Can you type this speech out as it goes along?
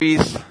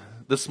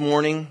This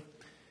morning,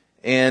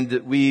 and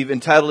we've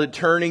entitled it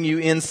Turning You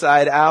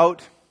Inside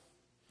Out.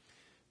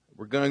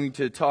 We're going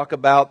to talk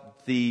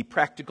about the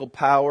practical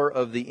power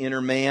of the inner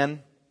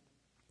man,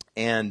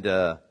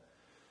 and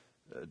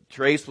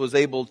Trace was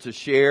able to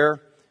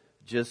share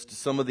just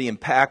some of the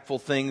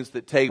impactful things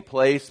that take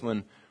place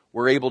when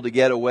we're able to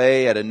get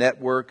away at a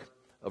network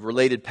of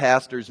related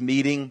pastors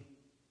meeting.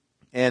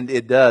 And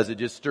it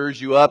just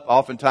stirs you up.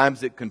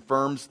 Oftentimes it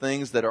confirms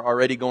things that are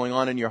already going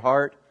on in your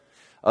heart.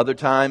 Other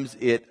times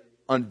it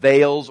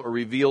unveils or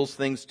reveals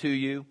things to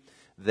you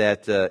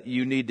that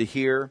you need to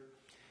hear.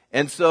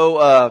 And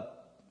so,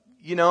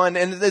 and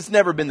it's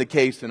never been the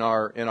case in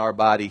our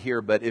body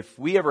here, but if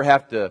we ever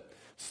have to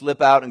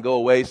slip out and go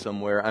away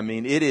somewhere, I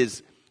mean, it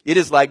is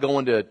like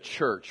going to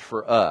church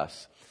for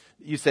us.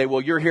 You say,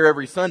 well, you're here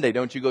every Sunday,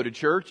 don't you go to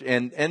church?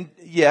 And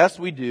yes,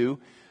 we do.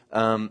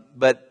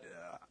 But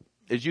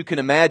as you can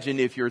imagine,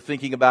 if you're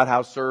thinking about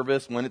how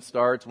service, when it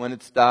starts, when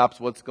it stops,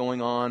 what's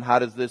going on, how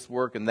does this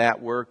work and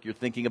that work, you're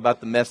thinking about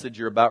the message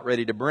you're about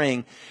ready to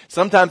bring.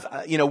 Sometimes,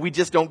 we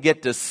just don't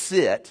get to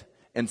sit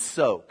and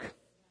soak.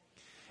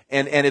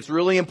 And it's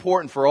really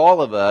important for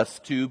all of us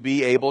to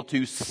be able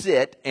to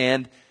sit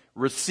and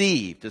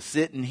receive, to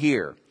sit and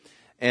hear.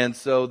 And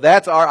so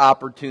that's our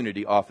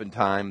opportunity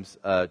oftentimes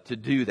to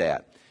do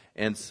that.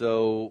 And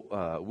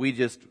so we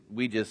just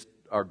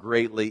are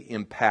greatly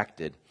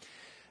impacted.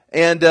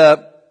 And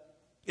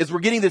as we're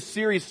getting this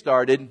series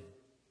started,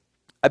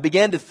 I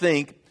began to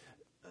think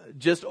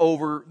just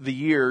over the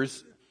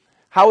years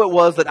how it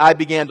was that I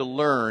began to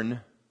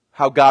learn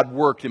how God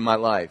worked in my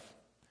life.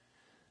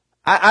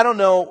 I don't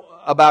know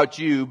about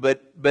you,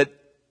 but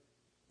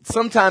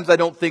sometimes I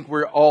don't think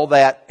we're all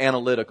that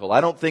analytical. I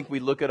don't think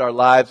we look at our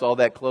lives all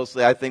that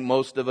closely. I think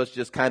most of us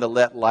just kind of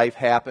let life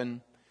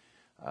happen.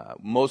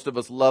 Most of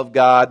us love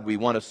God. We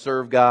want to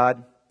serve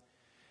God.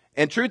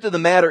 And truth of the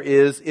matter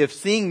is, if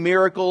seeing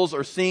miracles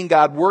or seeing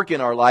God work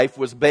in our life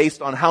was based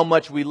on how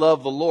much we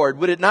love the Lord,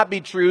 would it not be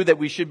true that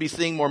we should be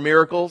seeing more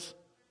miracles?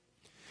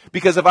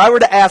 Because if I were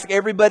to ask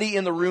everybody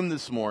in the room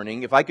this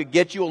morning, if I could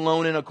get you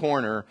alone in a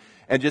corner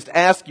and just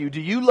ask you,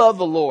 do you love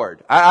the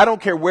Lord? I don't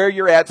care where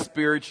you're at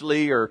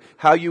spiritually or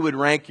how you would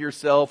rank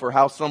yourself or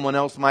how someone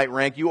else might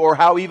rank you or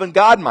how even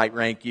God might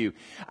rank you.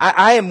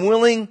 I am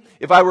willing,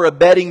 if I were a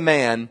betting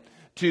man,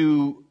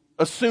 to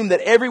assume that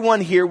everyone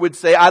here would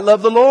say, I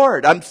love the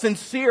Lord. I'm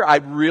sincere. I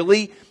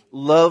really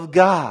love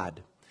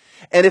God.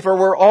 And if it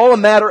were all a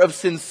matter of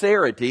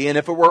sincerity, and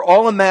if it were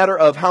all a matter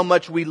of how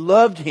much we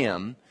loved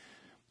Him,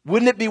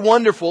 wouldn't it be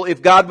wonderful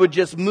if God would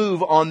just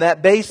move on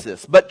that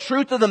basis? But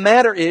truth of the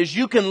matter is,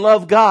 you can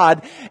love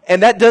God,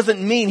 and that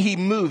doesn't mean He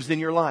moves in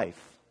your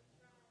life.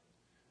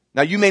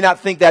 Now, you may not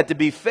think that to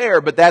be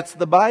fair, but that's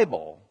the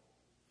Bible.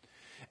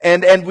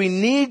 And we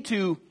need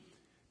to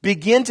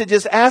begin to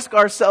just ask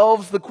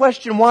ourselves the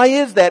question, why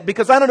is that?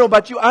 Because I don't know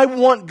about you, I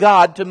want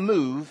God to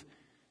move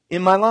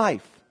in my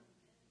life.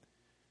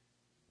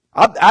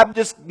 Let's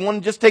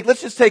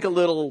just take a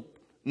little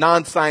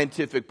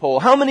non-scientific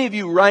poll. How many of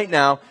you right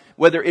now,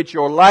 whether it's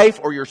your life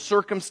or your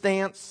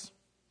circumstance,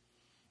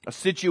 a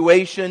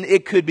situation,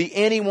 it could be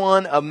any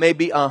one of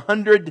maybe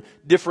 100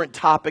 different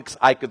topics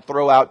I could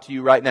throw out to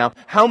you right now.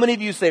 How many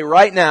of you say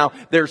right now,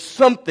 there's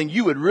something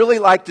you would really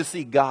like to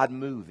see God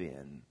move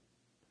in?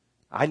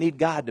 I need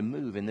God to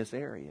move in this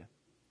area.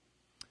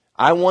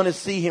 I want to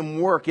see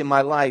Him work in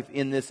my life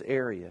in this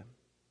area.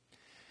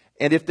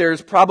 And if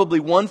there's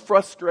probably one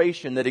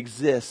frustration that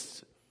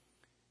exists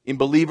in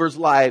believers'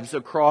 lives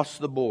across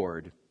the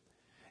board,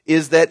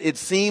 is that it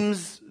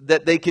seems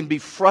that they can be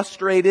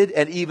frustrated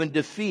and even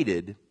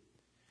defeated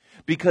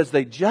because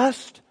they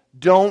just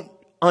don't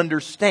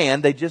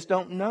understand, they just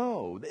don't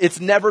know. It's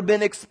never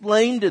been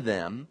explained to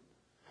them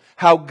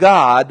how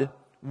God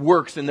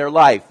works in their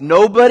life.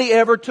 Nobody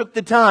ever took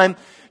the time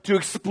to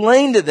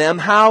explain to them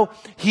how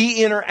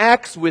He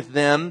interacts with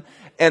them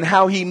and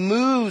how He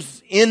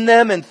moves in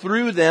them and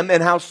through them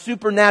and how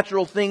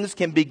supernatural things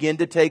can begin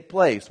to take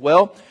place.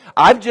 Well,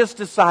 I've just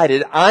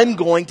decided I'm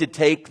going to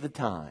take the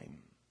time.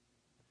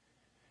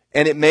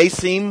 And it may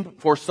seem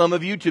for some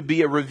of you to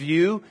be a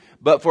review,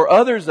 but for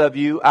others of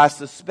you, I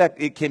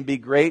suspect it can be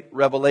great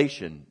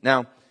revelation.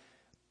 Now,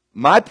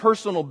 my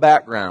personal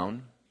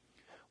background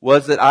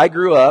was that I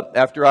grew up,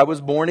 after I was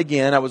born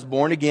again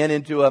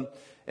into an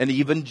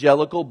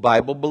evangelical,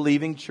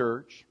 Bible-believing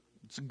church.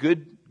 It's a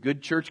good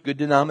church, good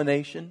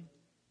denomination.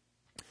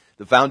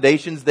 The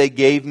foundations they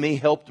gave me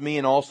helped me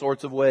in all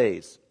sorts of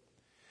ways.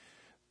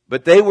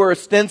 But they were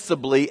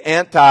ostensibly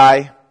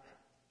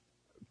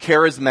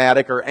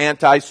anti-charismatic or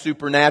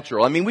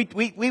anti-supernatural. I mean,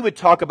 we would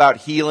talk about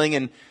healing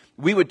and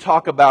we would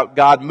talk about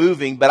God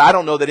moving, but I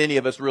don't know that any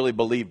of us really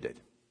believed it.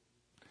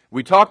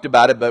 We talked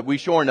about it, but we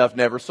sure enough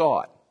never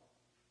saw it.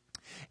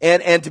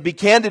 And to be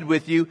candid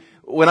with you,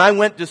 when I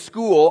went to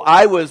school,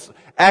 I was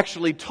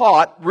actually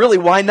taught really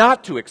why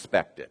not to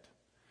expect it.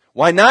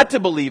 Why not to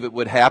believe it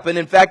would happen.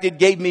 In fact, it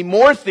gave me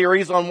more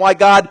theories on why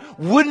God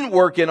wouldn't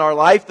work in our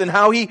life than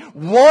how He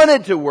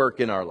wanted to work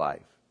in our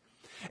life.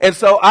 And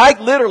so I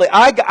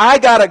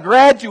got a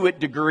graduate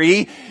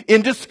degree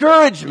in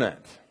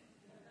discouragement.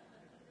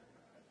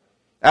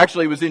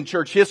 Actually, it was in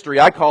church history.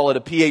 I call it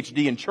a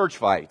PhD in church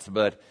fights,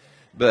 but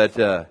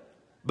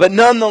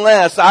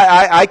nonetheless,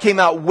 I came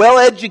out well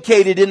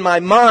educated in my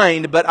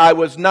mind, but I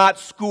was not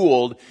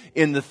schooled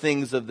in the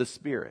things of the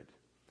Spirit.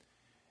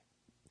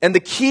 And the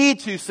key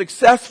to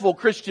successful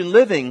Christian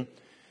living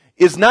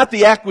is not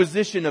the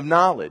acquisition of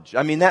knowledge.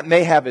 I mean, that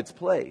may have its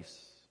place.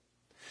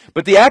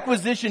 But the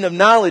acquisition of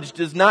knowledge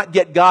does not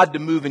get God to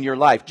move in your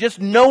life. Just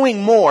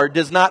knowing more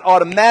does not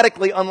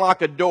automatically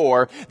unlock a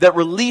door that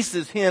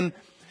releases Him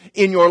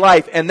in your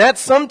life. And that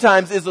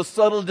sometimes is a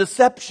subtle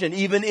deception,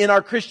 even in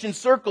our Christian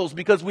circles,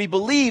 because we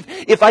believe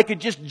if I could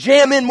just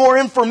jam in more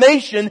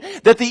information,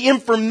 that the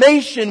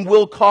information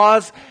will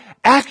cause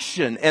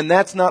action. And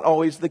that's not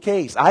always the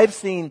case. I've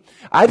seen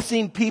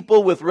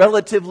people with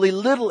relatively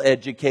little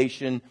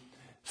education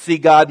see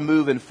God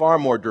move in far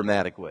more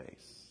dramatic ways.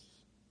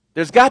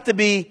 There's got to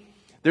be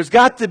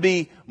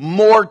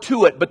more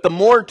to it, but the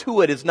more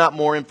to it is not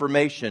more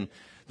information.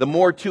 The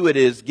more to it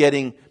is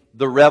getting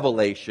the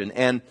revelation.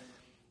 And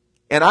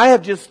I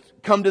have just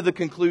come to the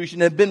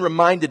conclusion, have been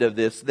reminded of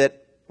this,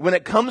 that when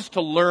it comes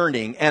to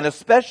learning, and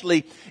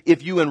especially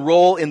if you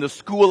enroll in the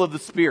school of the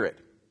Spirit,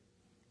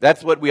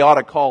 that's what we ought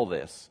to call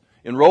this,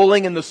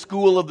 enrolling in the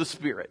school of the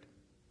Spirit,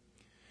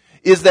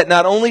 is that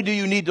not only do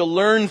you need to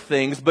learn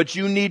things, but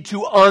you need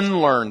to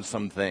unlearn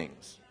some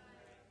things.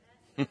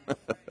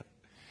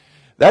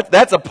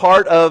 That's a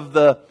part of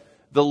the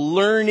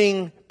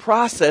learning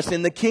process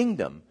in the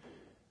kingdom.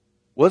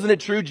 Wasn't it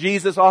true?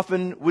 Jesus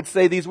often would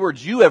say these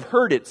words, "You have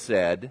heard it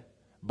said,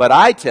 but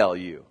I tell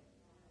you."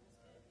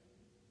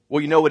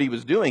 Well, you know what He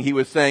was doing? He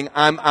was saying,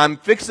 I'm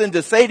fixing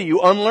to say to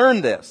you,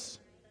 unlearn this.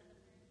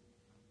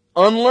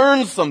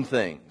 Unlearn some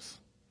things.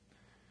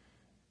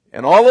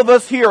 And all of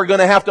us here are going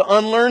to have to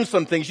unlearn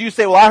some things. You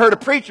say, well, I heard a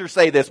preacher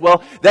say this.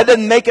 Well, that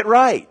doesn't make it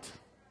right.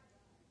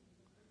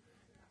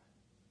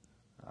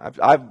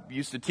 I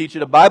used to teach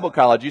at a Bible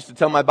college. I used to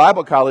tell my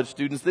Bible college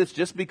students this: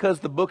 just because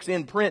the book's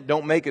in print,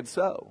 don't make it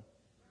so.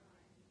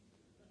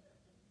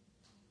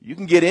 You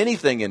can get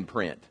anything in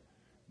print,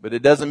 but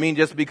it doesn't mean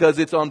just because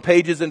it's on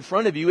pages in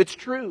front of you, it's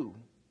true.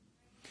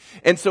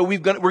 And so we're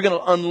going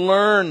to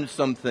unlearn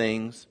some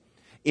things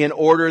in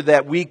order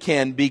that we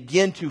can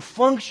begin to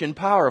function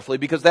powerfully,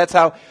 because that's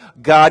how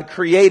God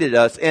created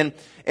us. And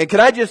can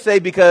I just say,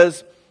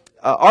 because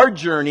our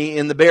journey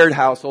in the Baird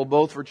household,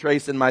 both for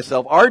Trace and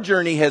myself, our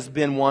journey has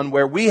been one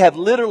where we have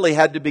literally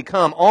had to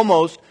become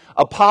almost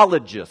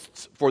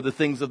apologists for the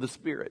things of the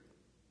Spirit.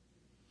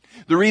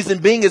 The reason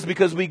being is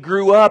because we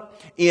grew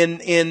up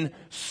in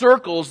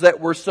circles that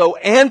were so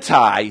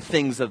anti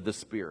things of the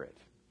Spirit.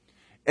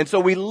 And so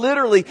we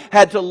literally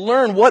had to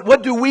learn,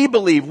 what do we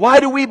believe? Why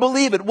do we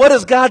believe it? What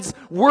does God's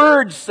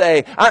Word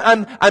say?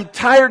 I'm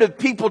tired of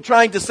people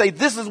trying to say,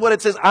 this is what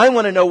it says. I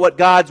want to know what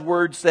God's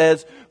Word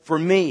says for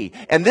me.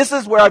 And this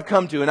is where I've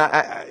come to. And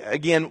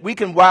again, we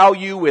can wow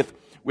you with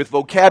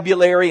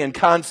vocabulary and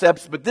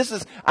concepts, but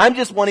I'm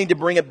just wanting to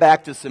bring it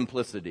back to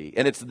simplicity.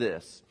 And it's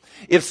this: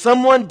 if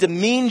someone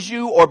demeans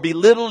you or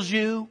belittles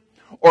you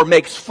or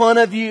makes fun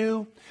of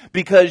you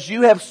because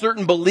you have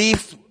certain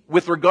beliefs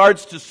with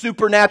regards to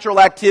supernatural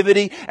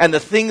activity and the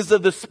things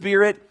of the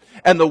Spirit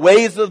and the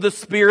ways of the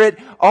Spirit,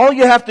 all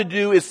you have to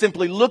do is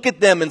simply look at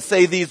them and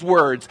say these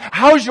words: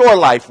 how's your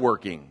life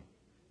working?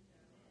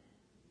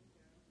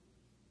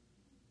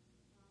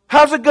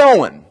 How's it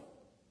going?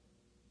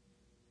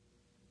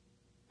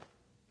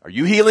 Are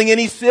you healing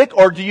any sick,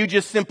 or do you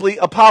just simply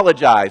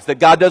apologize that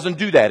God doesn't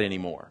do that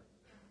anymore?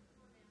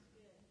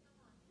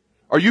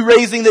 Are you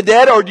raising the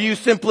dead, or do you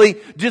simply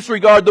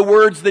disregard the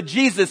words that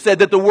Jesus said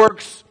that the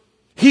works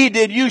He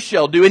did you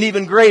shall do, and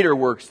even greater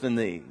works than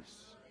these?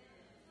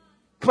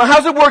 Come on,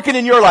 how's it working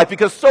in your life?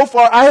 Because so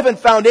far I haven't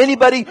found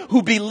anybody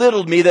who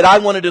belittled me that I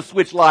wanted to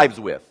switch lives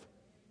with.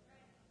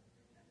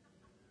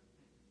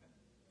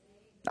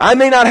 I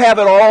may not have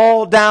it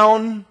all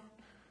down,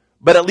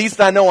 but at least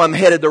I know I'm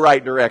headed the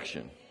right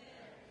direction.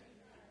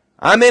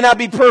 I may not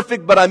be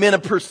perfect, but I'm in a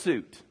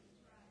pursuit.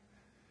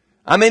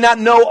 I may not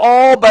know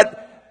all,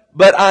 but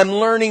I'm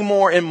learning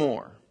more and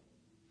more.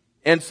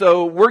 And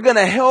so we're going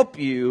to help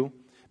you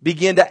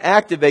begin to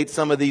activate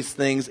some of these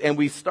things. And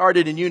we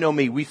started, and you know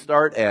me, we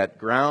start at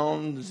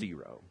ground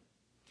zero.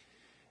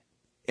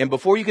 And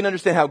before you can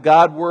understand how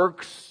God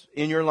works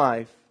in your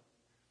life,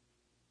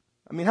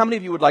 I mean, how many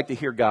of you would like to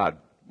hear God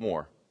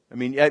more? I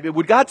mean,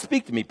 would God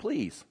speak to me,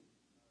 please?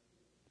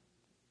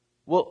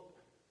 Well,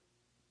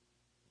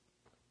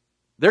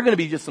 there are going to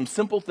be just some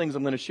simple things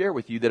I'm going to share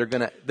with you that are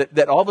going to,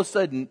 that all of a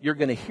sudden you're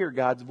going to hear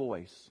God's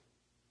voice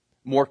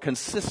more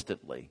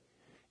consistently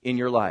in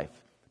your life.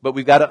 But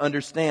we've got to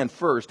understand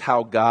first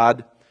how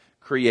God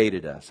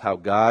created us, how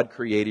God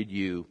created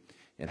you,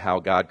 and how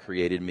God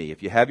created me.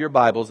 If you have your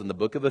Bibles in the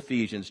book of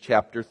Ephesians,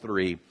 chapter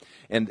 3,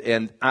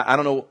 and I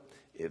don't know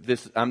if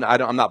this, I'm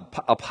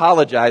not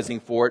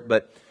apologizing for it,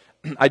 but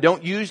I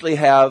don't usually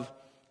have,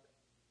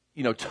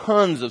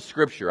 tons of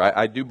Scripture.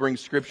 I do bring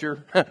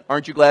Scripture.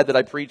 Aren't you glad that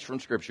I preach from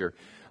Scripture?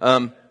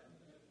 But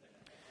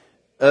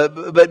I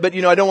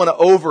don't want to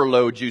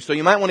overload you. So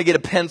you might want to get a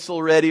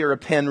pencil ready or a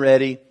pen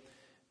ready.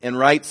 and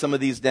write some of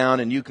these down,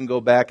 and you can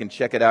go back and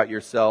check it out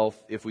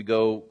yourself if we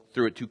go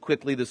through it too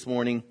quickly this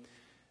morning.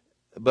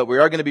 But we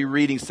are going to be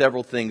reading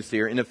several things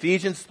here. In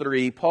Ephesians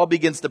 3, Paul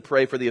begins to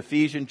pray for the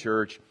Ephesian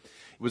church.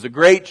 It was a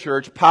great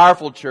church,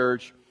 powerful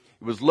church.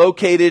 It was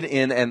located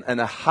in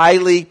a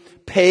highly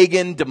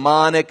pagan,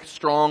 demonic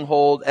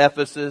stronghold,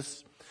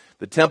 Ephesus.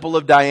 The Temple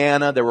of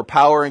Diana. There were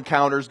power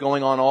encounters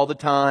going on all the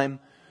time.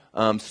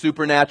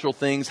 Supernatural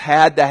things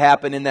had to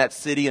happen in that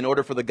city in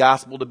order for the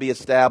gospel to be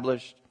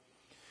established.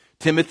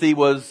 Timothy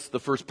was the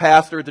first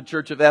pastor at the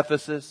church of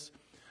Ephesus.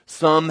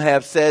 Some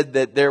have said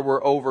that there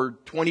were over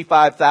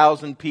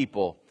 25,000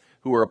 people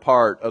who were a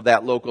part of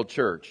that local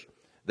church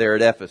there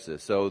at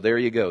Ephesus. So there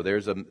you go.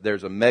 There's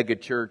a mega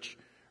church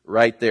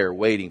right there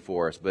waiting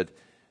for us. But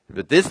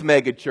this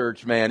mega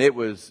church, man, it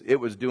was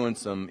doing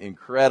some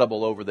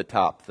incredible over the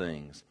top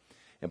things.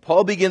 And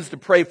Paul begins to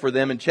pray for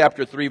them in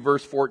chapter 3,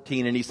 verse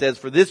 14, and he says,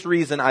 "For this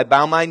reason I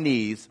bow my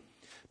knees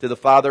to the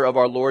Father of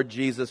our Lord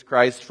Jesus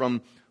Christ,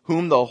 from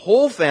whom the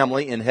whole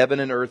family in heaven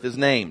and earth is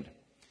named."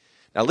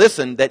 Now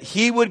listen, that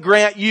He would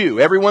grant you,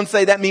 everyone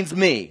say that means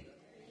me,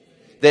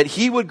 that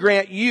He would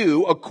grant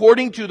you,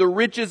 according to the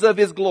riches of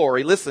His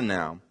glory, listen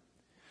now,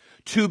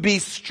 to be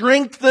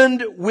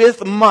strengthened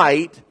with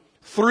might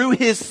through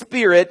His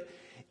Spirit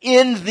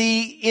in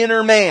the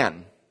inner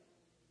man.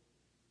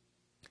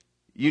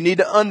 You need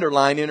to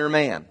underline inner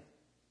man.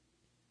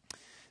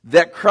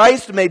 That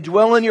Christ may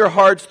dwell in your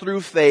hearts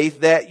through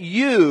faith, that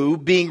you,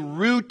 being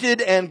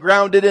rooted and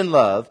grounded in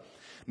love,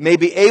 may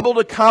be able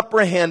to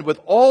comprehend with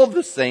all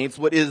the saints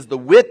what is the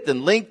width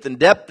and length and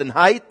depth and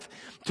height,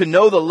 to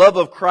know the love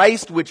of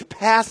Christ which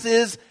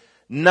passes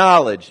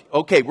knowledge.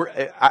 Okay,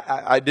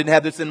 I didn't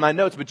have this in my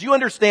notes, but you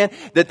understand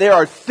that there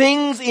are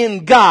things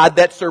in God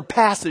that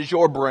surpasses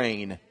your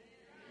brain.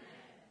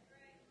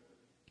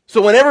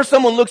 So whenever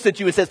someone looks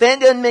at you and says, "That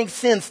doesn't make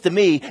sense to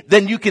me,"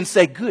 then you can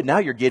say, "Good, now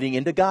you're getting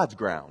into God's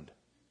ground."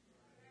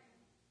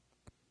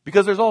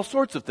 Because there's all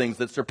sorts of things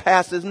that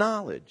surpasses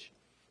knowledge.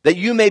 That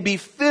you may be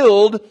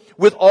filled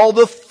with all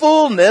the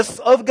fullness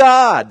of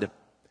God.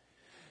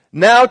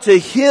 Now to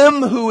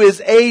Him who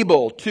is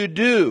able to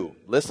do,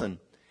 listen,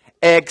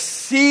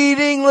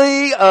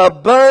 exceedingly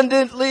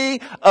abundantly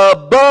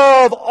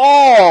above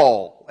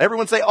all.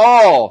 Everyone say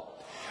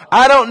all.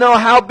 I don't know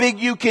how big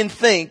you can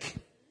think,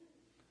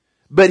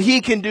 but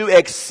He can do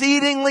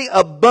exceedingly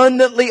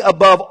abundantly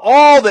above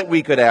all that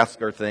we could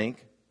ask or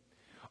think,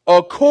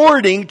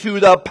 according to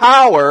the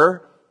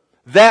power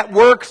that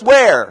works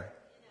where?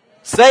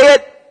 Say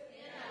it.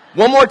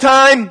 One more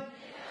time.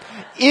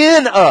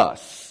 In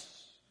us.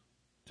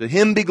 To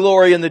Him be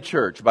glory in the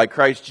church by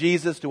Christ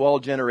Jesus to all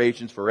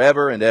generations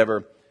forever and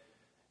ever.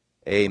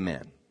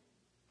 Amen.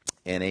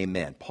 And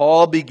amen.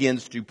 Paul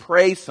begins to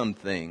pray some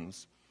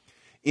things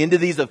into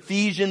these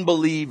Ephesian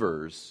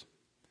believers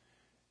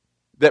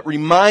that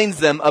reminds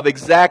them of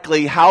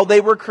exactly how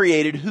they were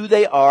created, who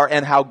they are,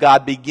 and how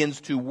God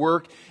begins to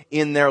work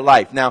in their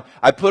life. Now,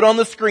 I put on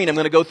the screen, I'm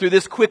going to go through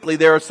this quickly.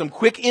 There are some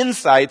quick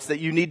insights that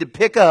you need to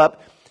pick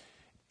up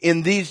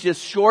in these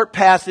just short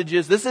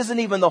passages. This isn't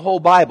even the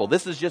whole Bible.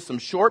 This is just some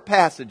short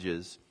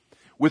passages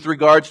with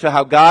regards to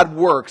how God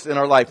works in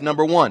our life.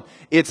 Number one,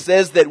 it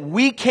says that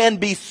we can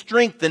be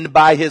strengthened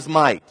by His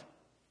might.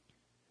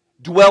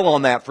 Dwell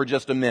on that for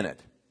just a minute.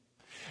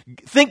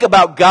 Think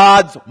about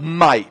God's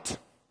might.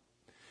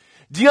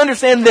 Do you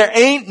understand there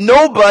ain't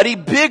nobody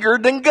bigger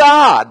than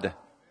God?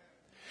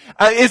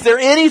 Is there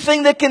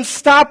anything that can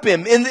stop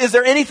Him? Is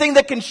there anything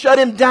that can shut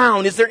Him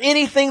down? Is there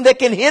anything that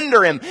can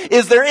hinder Him?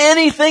 Is there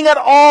anything at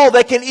all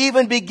that can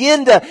even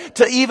begin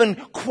to even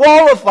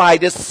qualify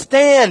to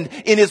stand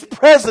in His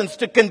presence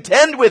to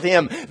contend with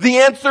Him? The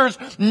answer's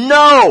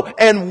no.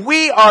 And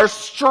we are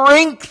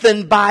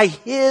strengthened by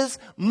His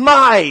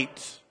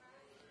might.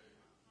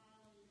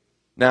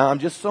 Now, I'm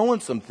just sowing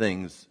some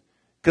things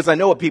because I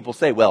know what people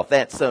say. Well, if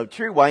that's so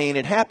true, why ain't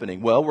it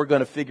happening? Well, we're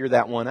going to figure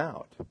that one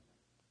out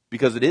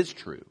because it is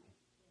true.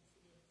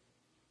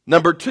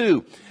 Number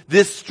two,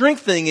 this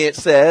strengthening, it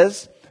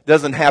says,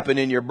 doesn't happen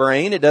in your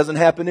brain. It doesn't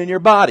happen in your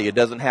body. It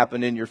doesn't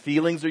happen in your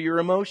feelings or your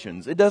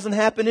emotions. It doesn't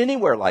happen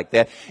anywhere like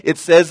that. It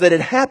says that it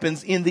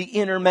happens in the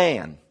inner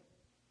man.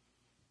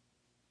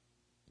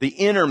 The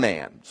inner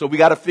man. So we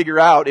got to figure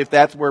out if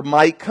that's where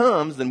might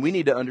comes, then we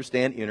need to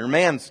understand inner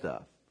man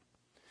stuff.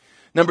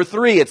 Number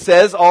three, it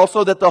says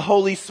also that the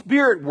Holy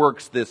Spirit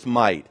works this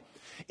might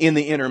in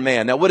the inner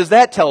man. Now, what does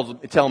that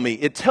tell me?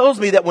 It tells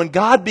me that when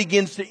God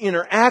begins to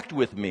interact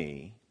with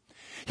me,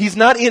 He's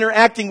not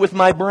interacting with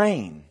my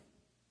brain.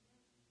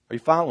 Are you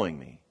following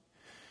me?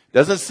 It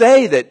doesn't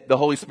say that the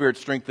Holy Spirit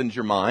strengthens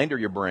your mind or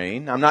your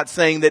brain. I'm not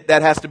saying that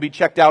that has to be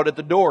checked out at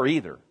the door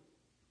either.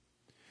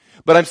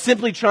 But I'm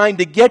simply trying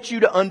to get you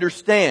to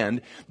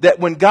understand that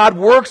when God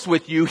works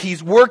with you,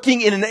 He's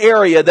working in an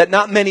area that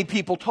not many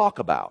people talk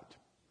about.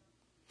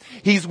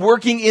 He's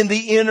working in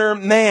the inner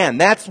man.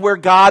 That's where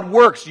God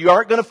works. You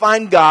aren't going to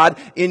find God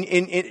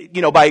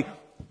by,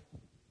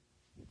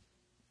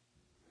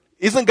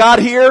 isn't God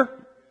here?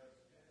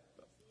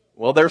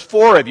 Well, there's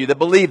 4 of you that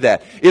believe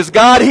that. Is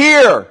God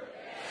here?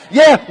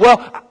 Yeah,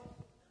 well,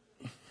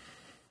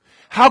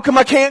 How come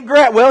I can't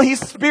grasp? Well, He's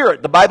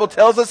Spirit. The Bible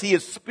tells us He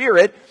is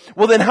Spirit.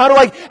 Well, then how do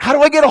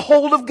I get a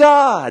hold of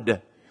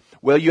God?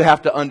 Well, you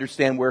have to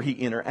understand where He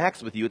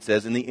interacts with you. It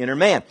says in the inner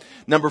man.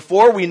 Number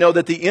 4, we know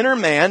that the inner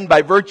man,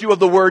 by virtue of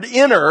the word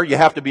inner, you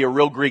have to be a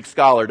real Greek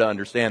scholar to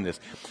understand this.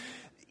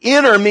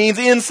 Inner means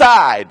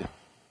inside.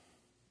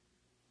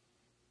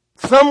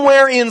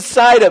 Somewhere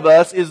inside of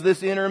us is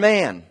this inner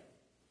man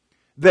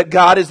that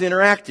God is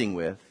interacting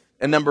with.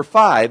 And number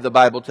 5, the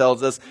Bible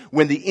tells us,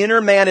 when the inner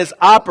man is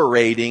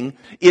operating,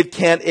 it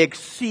can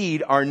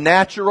exceed our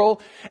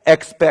natural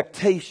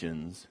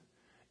expectations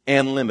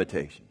and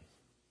limitations.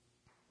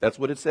 That's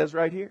what it says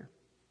right here.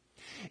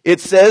 It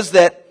says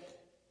that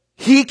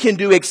He can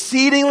do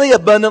exceedingly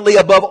abundantly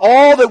above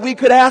all that we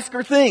could ask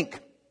or think,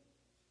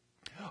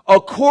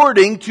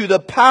 according to the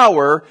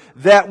power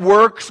that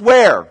works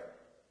where?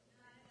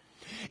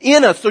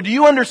 In us. So do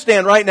you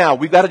understand right now?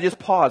 We've got to just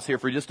pause here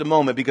for just a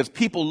moment because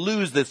people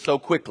lose this so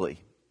quickly.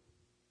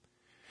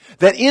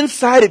 That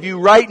inside of you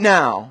right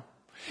now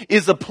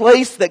is a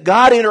place that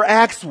God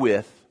interacts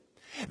with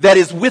that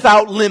is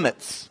without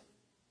limits.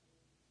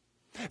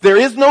 There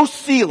is no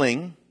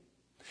ceiling.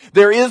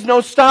 There is no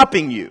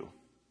stopping you.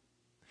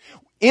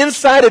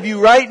 Inside of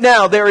you right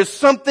now, there is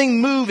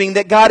something moving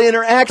that God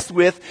interacts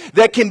with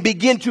that can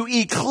begin to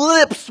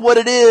eclipse what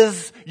it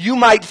is you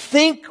might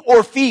think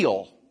or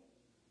feel.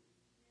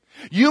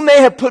 You may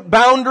have put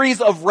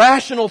boundaries of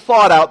rational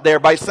thought out there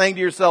by saying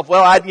to yourself,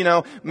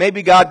 well,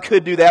 maybe God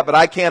could do that, but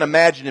I can't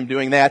imagine Him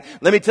doing that.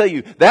 Let me tell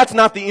you, that's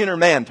not the inner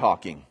man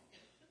talking.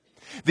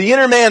 The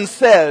inner man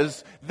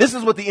says, this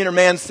is what the inner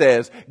man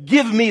says,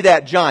 give me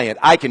that giant,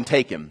 I can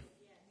take him.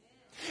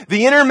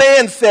 The inner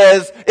man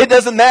says, it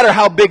doesn't matter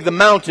how big the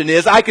mountain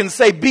is, I can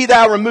say, be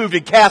thou removed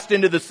and cast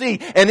into the sea,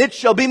 and it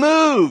shall be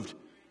moved.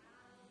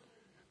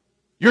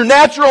 Your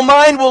natural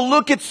mind will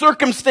look at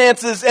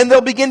circumstances and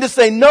they'll begin to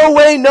say, no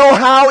way, no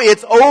how,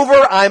 it's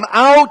over, I'm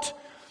out.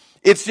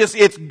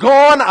 It's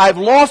gone, I've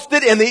lost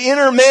it. And the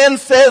inner man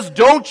says,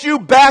 don't you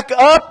back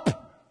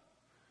up,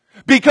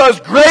 because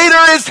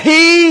greater is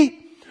He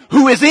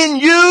who is in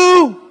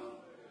you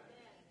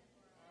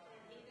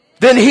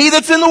than he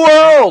that's in the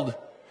world.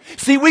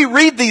 See, we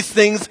read these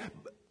things,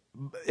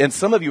 and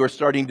some of you are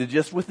starting to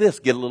just with this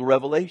get a little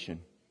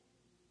revelation.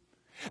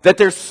 That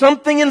there's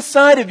something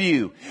inside of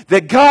you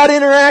that God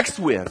interacts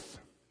with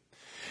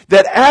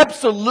that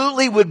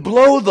absolutely would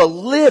blow the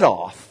lid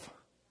off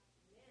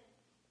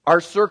our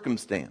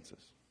circumstances.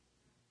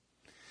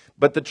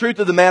 But the truth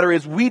of the matter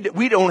is we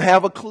don't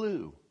have a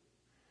clue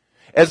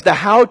as to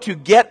how to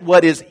get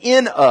what is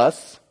in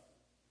us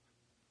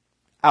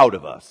out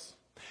of us.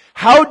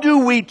 How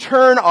do we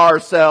turn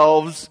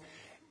ourselves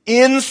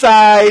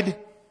inside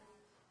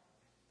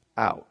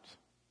out?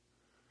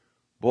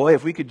 Boy,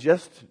 if we could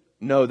just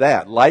know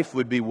that, life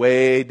would be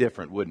way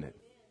different, wouldn't it?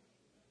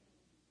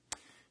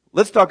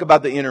 Let's talk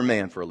about the inner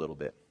man for a little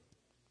bit.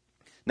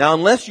 Now,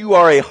 unless you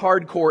are a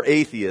hardcore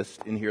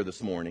atheist in here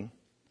this morning,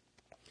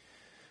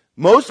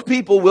 most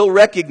people will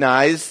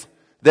recognize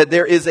that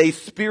there is a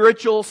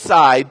spiritual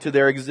side to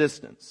their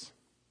existence.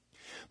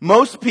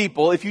 Most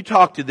people, if you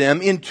talk to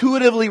them,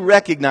 intuitively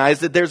recognize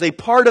that there's a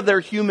part of their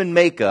human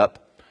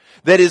makeup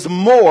that is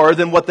more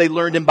than what they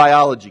learned in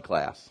biology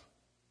class.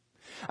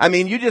 I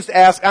mean, you just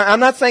ask,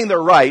 I'm not saying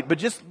they're right, but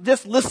just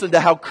listen to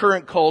how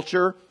current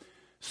culture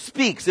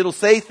speaks. It'll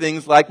say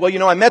things like,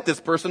 well, I met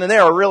this person and they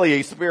are really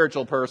a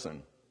spiritual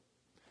person.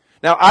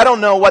 Now, I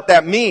don't know what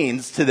that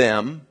means to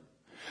them,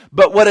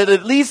 but what it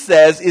at least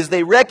says is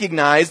they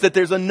recognize that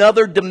there's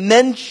another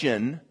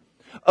dimension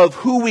of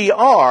who we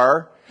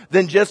are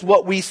than just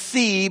what we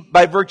see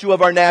by virtue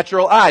of our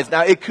natural eyes.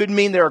 Now, it could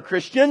mean they're a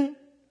Christian,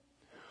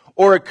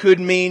 or it could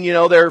mean,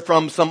 they're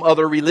from some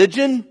other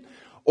religion,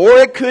 or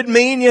it could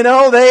mean,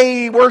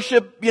 they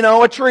worship,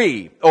 a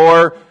tree,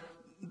 or,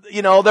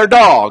 their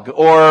dog,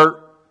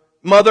 or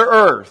Mother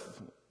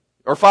Earth,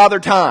 or Father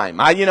Time.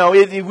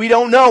 We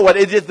don't know what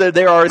it is.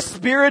 They are a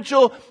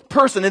spiritual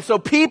person. And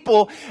so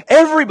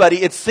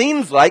everybody, it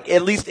seems like,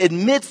 at least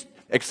admits,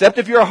 except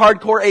if you're a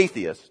hardcore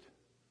atheist,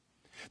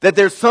 that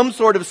there's some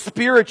sort of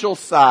spiritual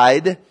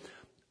side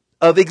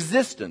of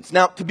existence.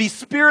 Now, to be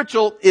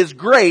spiritual is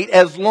great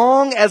as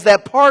long as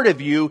that part of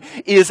you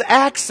is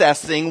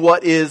accessing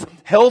what is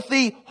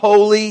healthy,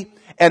 holy,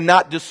 and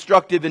not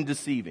destructive and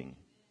deceiving.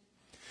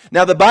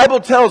 Now, the Bible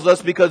tells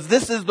us, because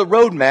this is the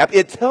roadmap,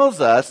 it tells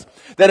us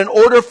that in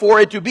order for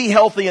it to be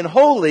healthy and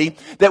holy,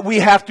 that we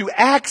have to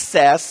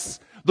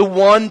access the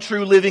one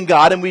true living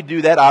God, and we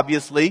do that,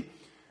 obviously,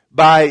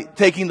 by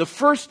taking the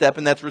first step,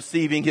 and that's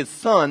receiving His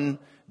Son,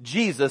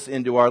 Jesus,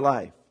 into our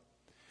life.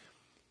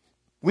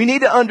 We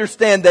need to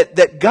understand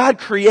that God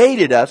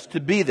created us to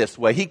be this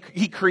way.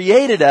 He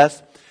created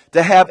us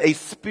to have a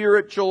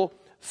spiritual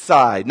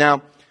side.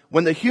 Now,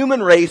 when the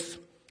human race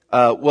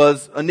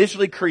was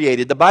initially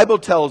created, the Bible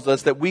tells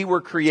us that we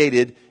were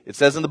created, it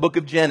says in the book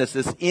of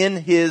Genesis, in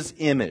His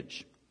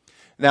image.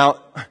 Now,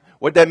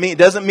 what that means, it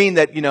doesn't mean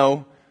that,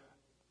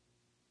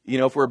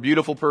 if we're a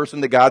beautiful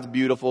person, that God's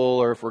beautiful,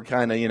 or if we're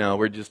kind of,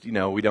 we're just,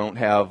 we don't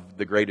have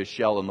the greatest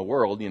shell in the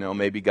world,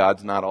 maybe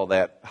God's not all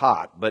that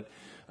hot. But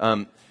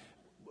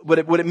what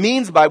it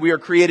means by we are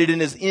created in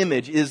His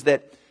image is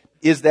that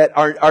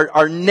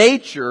our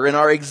nature and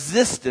our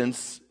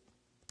existence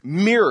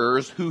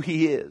mirrors who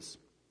He is.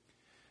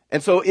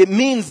 And so it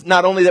means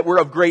not only that we're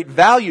of great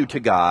value to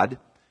God,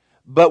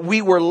 but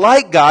we were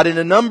like God in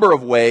a number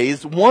of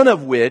ways, one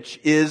of which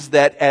is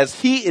that as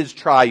He is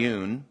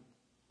triune,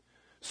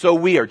 so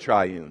we are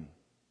triune.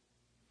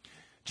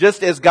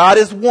 Just as God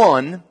is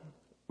one,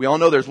 we all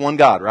know there's one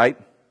God, right?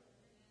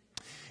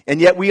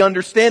 And yet we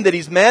understand that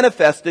He's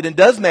manifested and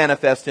does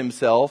manifest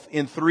Himself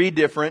in three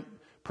different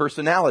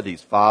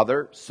personalities: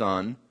 Father,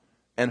 Son,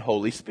 and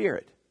Holy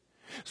Spirit.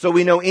 So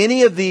we know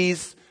any of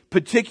these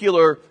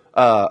particular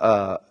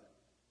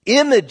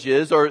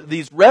images or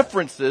these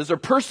references or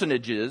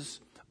personages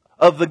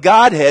of the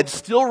Godhead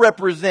still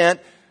represent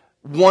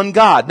one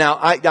God. Now,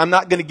 I'm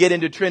not going to get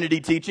into Trinity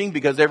teaching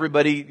because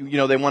everybody,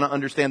 they want to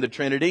understand the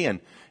Trinity. And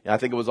I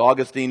think it was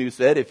Augustine who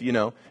said, if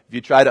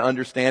you try to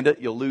understand it,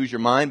 you'll lose your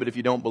mind. But if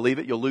you don't believe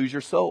it, you'll lose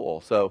your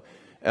soul. So,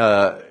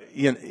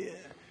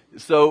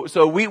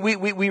 so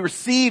we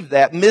receive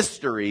that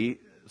mystery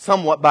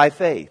somewhat by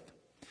faith.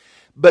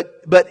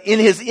 But in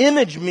His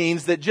image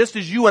means that just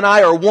as you and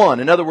I are one,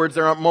 in other words,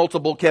 there aren't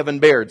multiple Kevin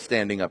Bairds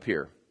standing up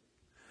here.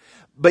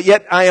 But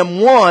yet I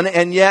am one,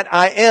 and yet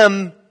I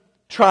am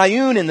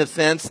triune in the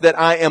sense that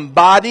I am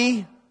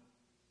body,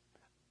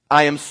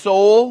 I am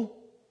soul,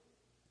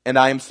 and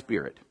I am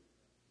spirit.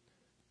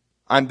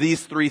 I'm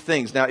these three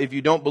things. Now, if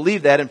you don't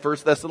believe that in 1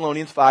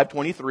 Thessalonians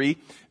 5:23,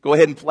 go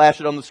ahead and flash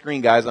it on the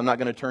screen, guys. I'm not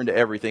going to turn to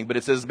everything, but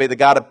it says, "May the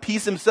God of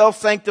peace Himself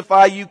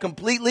sanctify you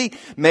completely.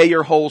 May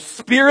your whole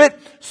spirit,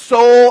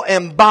 soul,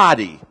 and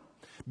body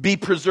be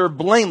preserved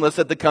blameless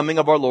at the coming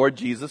of our Lord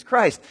Jesus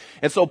Christ."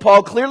 And so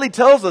Paul clearly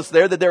tells us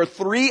there that there are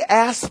three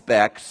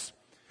aspects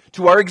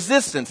to our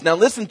existence. Now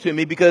listen to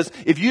me, because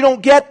if you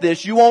don't get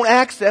this, you won't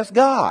access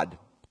God.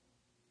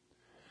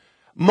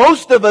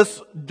 Most of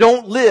us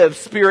don't live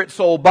spirit,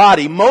 soul,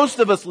 body. Most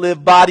of us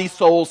live body,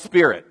 soul,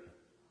 spirit.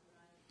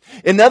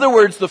 In other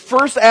words, the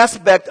first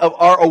aspect of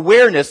our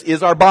awareness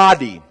is our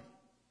body.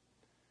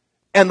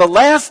 And the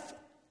last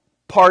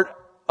part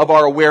of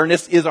our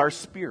awareness is our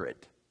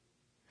spirit.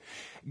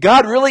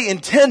 God really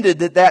intended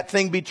that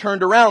thing be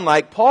turned around,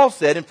 like Paul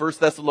said in 1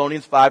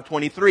 Thessalonians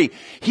 5:23.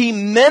 He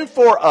meant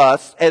for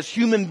us as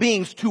human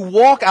beings to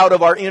walk out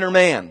of our inner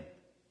man.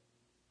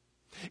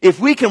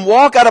 If we can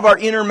walk out of our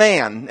inner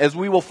man, as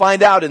we will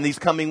find out in these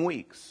coming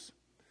weeks,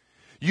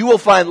 you will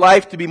find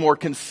life to be more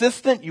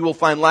consistent. You will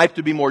find life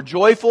to be more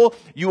joyful.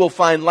 You will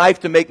find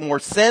life to make more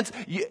sense.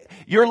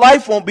 Your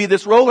life won't be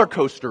this roller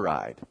coaster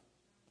ride.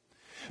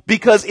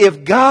 Because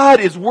if God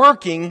is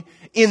working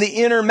in the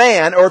inner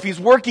man, or if He's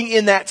working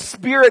in that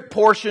spirit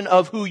portion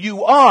of who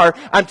you are,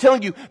 I'm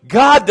telling you,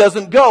 God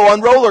doesn't go on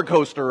roller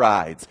coaster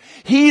rides.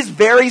 He's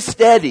very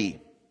steady.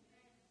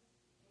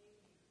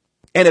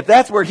 And if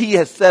that's where He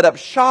has set up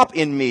shop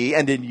in me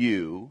and in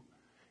you,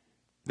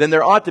 then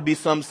there ought to be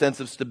some sense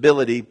of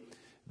stability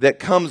that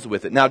comes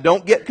with it. Now,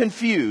 don't get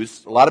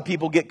confused. A lot of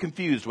people get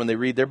confused when they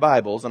read their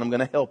Bibles, and I'm going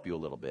to help you a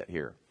little bit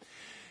here.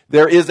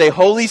 There is a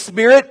Holy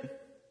Spirit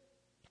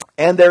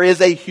and there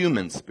is a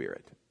human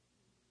spirit.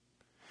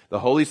 The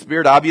Holy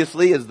Spirit,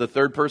 obviously, is the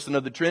third person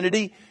of the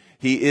Trinity.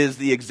 He is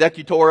the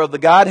executor of the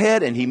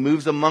Godhead, and He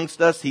moves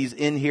amongst us. He's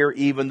in here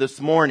even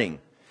this morning.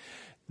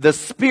 The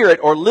Spirit,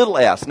 or little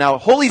s. Now,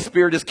 Holy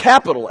Spirit is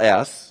capital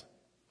S.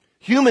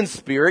 Human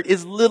spirit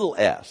is little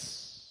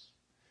s.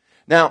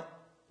 Now,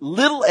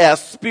 little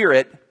s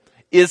spirit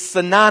is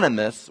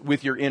synonymous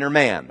with your inner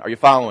man. Are you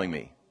following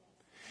me?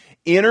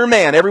 Inner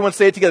man. Everyone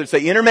say it together.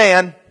 Say inner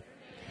man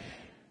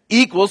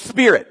equals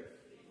spirit.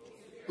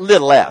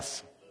 Little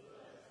s.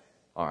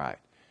 All right.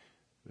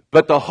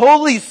 But the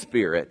Holy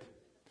Spirit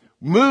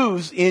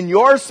moves in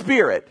your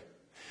spirit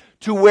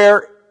to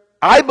where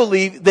I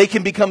believe they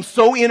can become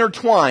so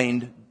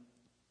intertwined.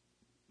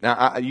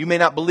 Now, you may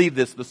not believe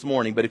this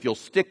morning, but if you'll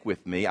stick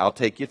with me, I'll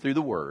take you through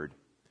the Word.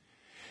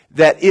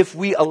 That if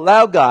we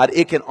allow God,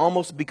 it can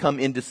almost become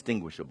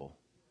indistinguishable.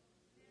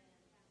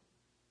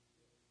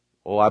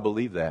 Oh, I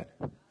believe that.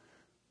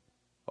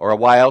 Or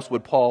why else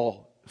would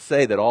Paul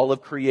say that all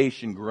of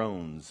creation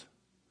groans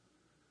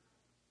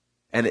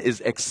and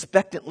is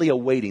expectantly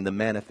awaiting the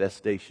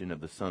manifestation of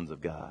the sons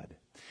of God?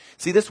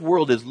 See, this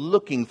world is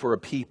looking for a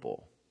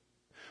people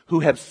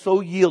who have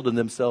so yielded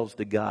themselves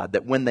to God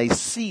that when they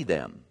see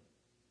them,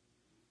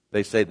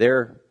 they say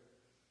they're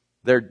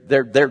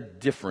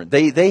different.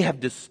 They have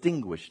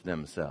distinguished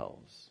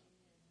themselves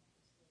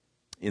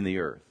in the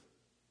earth.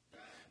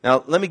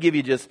 Now, let me give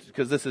you just,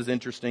 because this is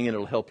interesting and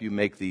it'll help you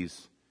make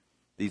these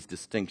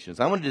distinctions.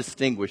 I want to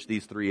distinguish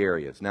these three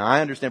areas. Now,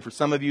 I understand for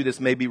some of you this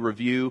may be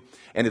review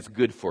and it's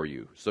good for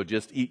you. So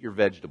just eat your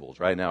vegetables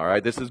right now, all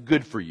right? This is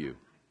good for you.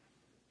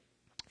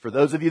 For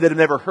those of you that have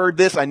never heard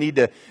this, I need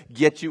to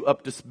get you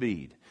up to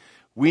speed.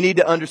 We need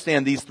to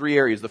understand these three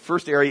areas. The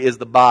first area is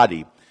the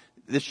body.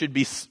 This should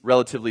be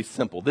relatively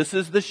simple. This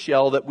is the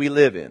shell that we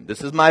live in.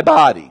 This is my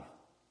body.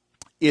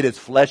 It is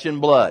flesh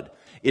and blood.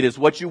 It is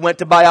what you went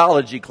to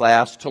biology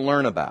class to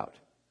learn about.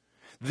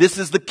 This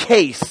is the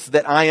case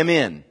that I am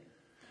in.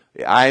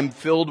 I'm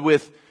filled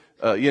with,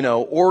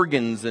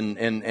 organs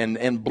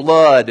and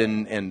blood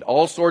and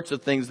all sorts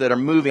of things that are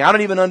moving. I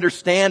don't even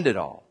understand it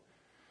all.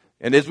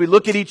 And as we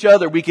look at each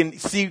other, we can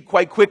see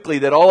quite quickly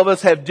that all of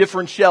us have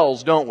different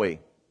shells, don't we?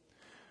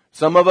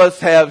 Some of us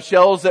have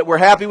shells that we're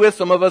happy with.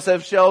 Some of us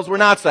have shells we're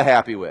not so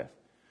happy with.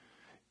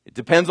 It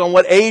depends on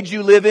what age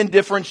you live in.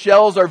 Different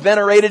shells are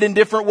venerated in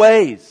different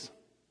ways.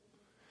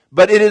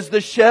 But it is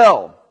the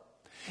shell.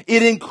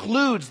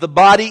 The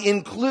body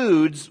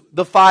includes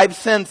the five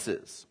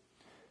senses.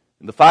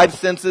 And the five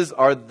senses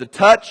are the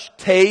touch,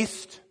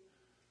 taste,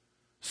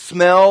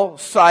 smell,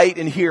 sight,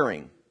 and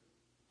hearing.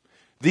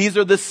 These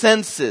are the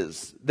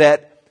senses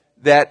that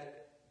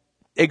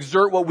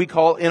exert what we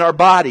call in our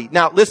body.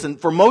 Now listen,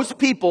 for most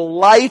people,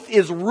 life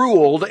is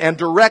ruled and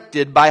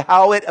directed by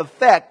how it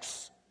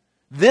affects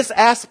this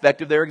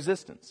aspect of their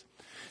existence.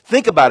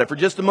 Think about it for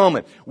just a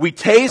moment. We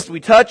taste, we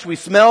touch, we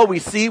smell, we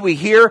see, we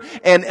hear,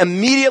 and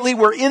immediately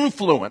we're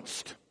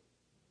influenced.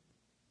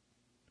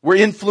 We're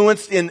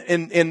influenced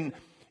in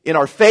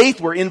our faith,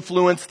 we're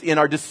influenced in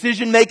our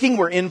decision making,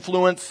 we're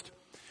influenced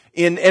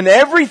in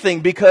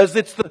everything, because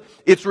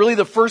it's really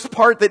the first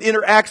part that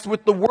interacts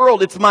with the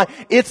world.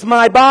 It's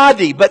my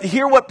body. But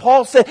hear what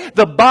Paul said.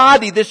 The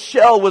body, this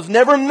shell, was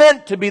never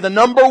meant to be the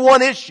number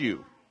one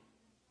issue.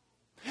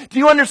 Do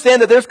you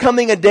understand that there's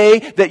coming a day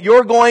that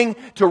you're going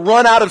to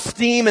run out of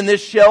steam in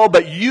this shell,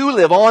 but you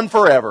live on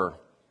forever?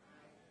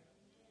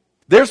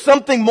 There's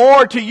something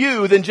more to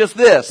you than just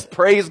this.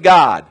 Praise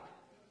God.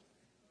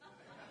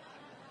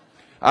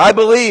 I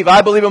believe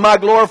in my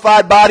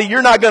glorified body,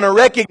 you're not going to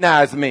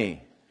recognize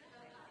me.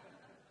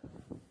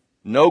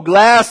 No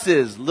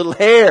glasses, little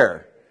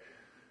hair.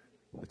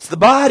 It's the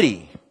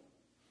body.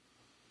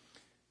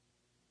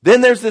 Then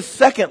there's this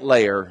second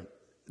layer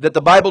that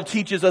the Bible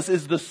teaches us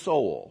is the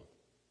soul.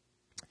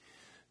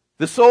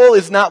 The soul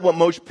is not what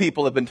most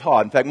people have been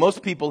taught. In fact,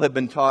 most people have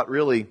been taught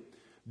really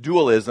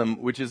dualism,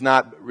 which is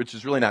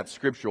really not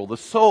scriptural. The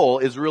soul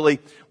is really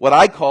what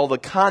I call the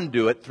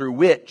conduit through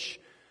which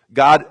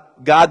God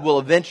will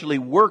eventually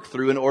work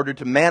through in order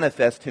to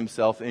manifest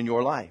himself in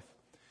your life.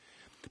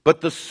 But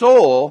the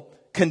soul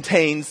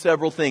contains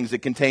several things.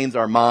 It contains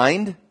our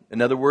mind.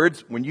 In other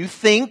words, when you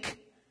think,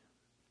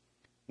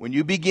 when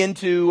you begin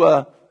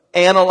to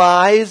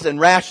analyze and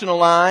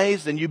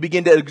rationalize, and you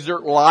begin to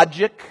exert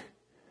logic,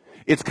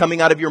 it's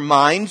coming out of your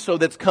mind, so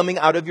that's coming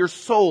out of your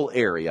soul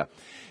area.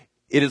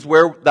 It is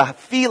where the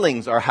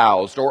feelings are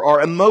housed, or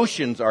our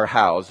emotions are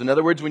housed. In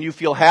other words, when you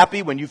feel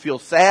happy, when you feel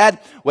sad,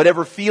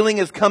 whatever feeling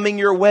is coming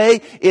your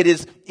way, it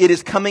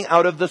is coming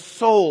out of the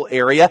soul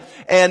area.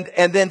 And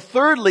then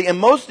thirdly, and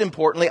most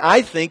importantly,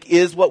 I think,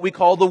 is what we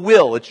call the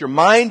will. It's your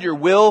mind, your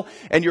will,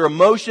 and your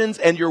emotions,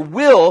 and your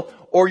will,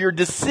 or your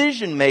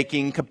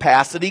decision-making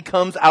capacity,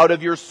 comes out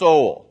of your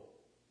soul.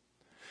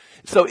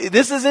 So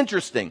this is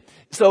interesting.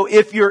 So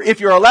if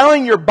you're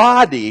allowing your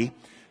body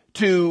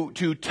to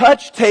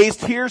touch,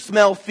 taste, hear,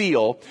 smell,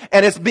 feel,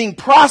 and it's being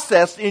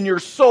processed in your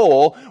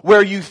soul,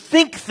 where you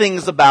think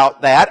things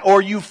about that,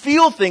 or you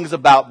feel things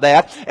about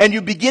that, and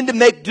you begin to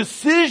make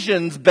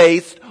decisions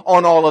based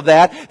on all of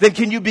that, then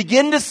can you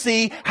begin to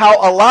see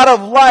how a lot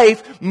of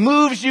life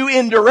moves you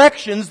in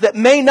directions that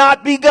may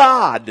not be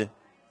God?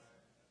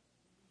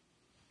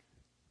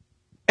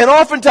 And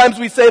oftentimes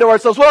we say to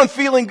ourselves, well, I'm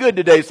feeling good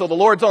today, so the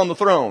Lord's on the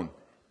throne.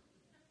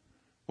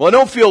 Well, I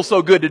don't feel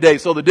so good today,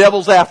 so the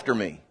devil's after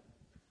me.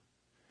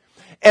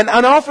 And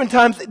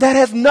oftentimes that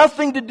has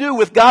nothing to do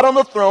with God on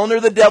the throne or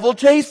the devil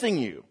chasing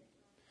you.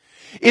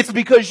 It's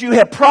because you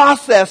have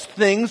processed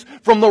things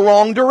from the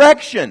wrong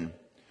direction.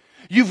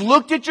 You've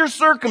looked at your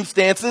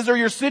circumstances or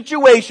your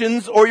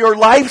situations or your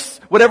life,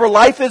 whatever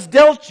life has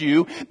dealt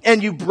you,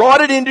 and you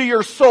brought it into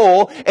your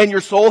soul, and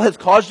your soul has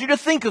caused you to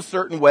think a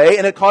certain way,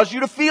 and it caused you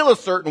to feel a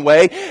certain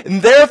way,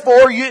 and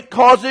therefore it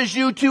causes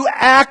you to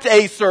act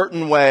a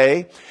certain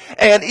way.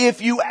 And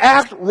if you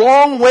act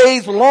wrong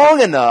ways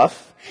long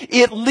enough,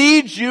 it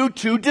leads you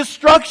to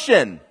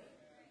destruction.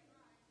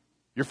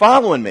 You're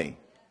following me?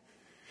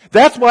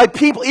 That's why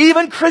people,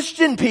 even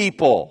Christian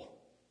people,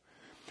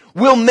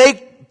 will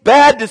make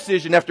bad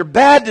decision after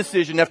bad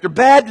decision after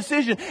bad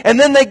decision, and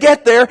then they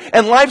get there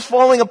and life's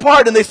falling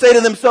apart, and they say to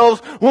themselves,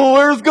 well,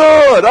 where's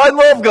God? I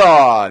love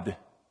God.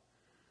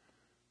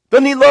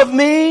 Doesn't He love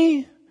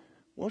me?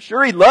 Well,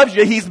 sure, He loves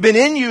you. He's been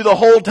in you the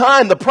whole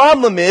time. The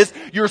problem is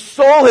your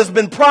soul has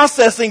been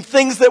processing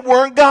things that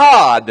weren't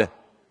God.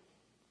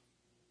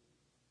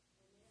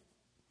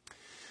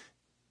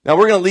 Now,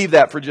 we're going to leave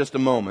that for just a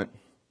moment.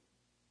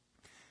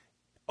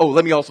 Oh,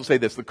 let me also say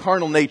this. The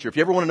carnal nature, if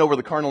you ever want to know where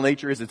the carnal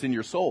nature is, it's in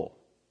your soul.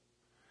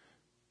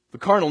 The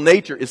carnal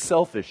nature is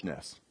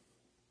selfishness.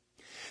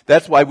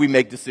 That's why we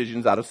make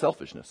decisions out of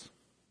selfishness.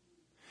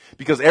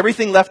 Because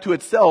everything left to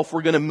itself,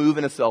 we're going to move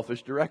in a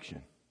selfish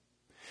direction.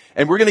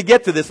 And we're going to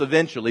get to this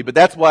eventually, but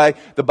that's why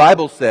the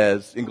Bible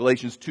says in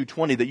Galatians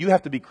 2:20 that you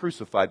have to be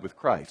crucified with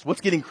Christ.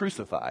 What's getting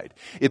crucified?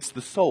 It's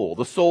the soul.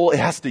 The soul, it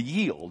has to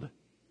yield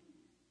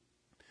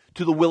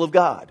to the will of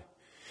God.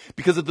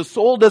 Because if the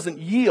soul doesn't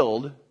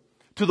yield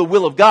to the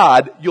will of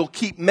God, you'll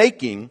keep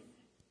making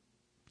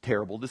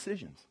terrible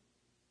decisions.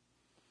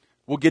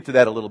 We'll get to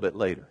that a little bit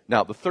later.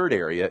 Now, the third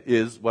area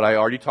is what I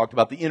already talked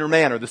about, the inner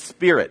man or the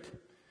spirit.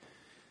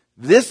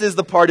 This is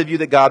the part of you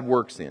that God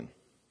works in.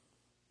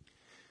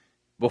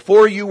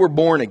 Before you were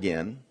born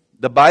again,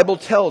 the Bible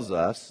tells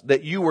us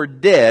that you were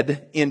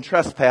dead in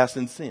trespass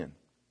and sin.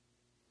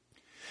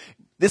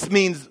 This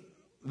means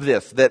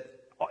this, that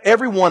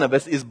every one of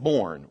us is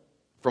born.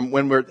 From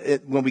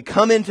when we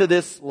come into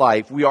this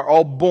life, we are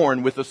all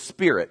born with a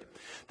spirit.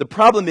 The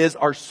problem is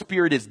our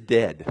spirit is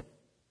dead.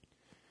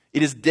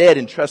 It is dead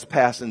in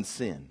trespass and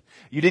sin.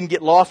 You didn't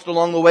get lost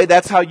along the way.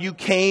 That's how you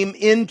came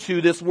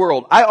into this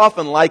world. I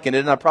often liken it,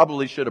 and I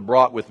probably should have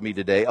brought with me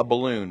today, a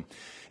balloon.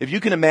 If you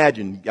can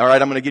imagine, all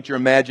right, I'm going to get your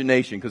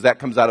imagination because that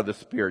comes out of the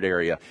spirit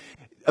area.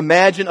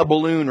 Imagine a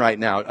balloon right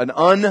now, an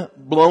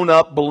unblown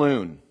up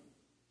balloon.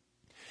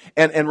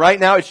 And right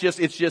now it's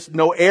just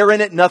no air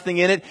in it, nothing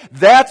in it.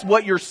 That's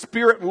what your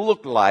spirit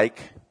looked like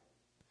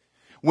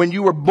when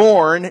you were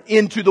born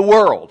into the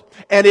world.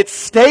 And it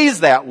stays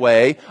that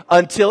way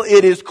until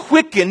it is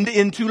quickened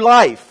into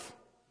life.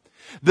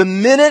 The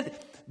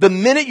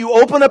minute you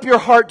open up your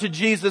heart to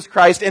Jesus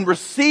Christ and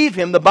receive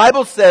Him, the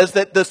Bible says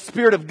that the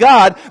Spirit of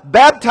God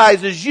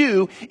baptizes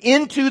you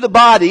into the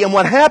body, and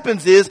what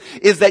happens is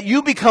that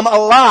you become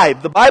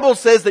alive. The Bible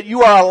says that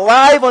you are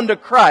alive unto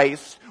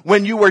Christ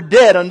when you were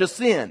dead unto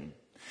sin.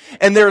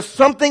 And there's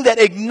something that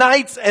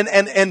ignites and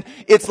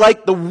it's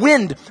like the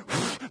wind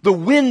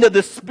of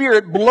the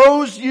Spirit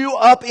blows you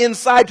up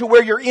inside to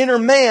where your inner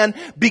man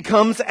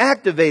becomes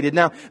activated.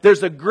 Now,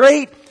 there's a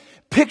great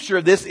picture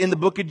of this in the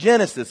book of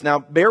Genesis. Now,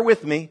 bear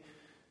with me.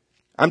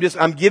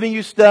 I'm giving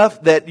you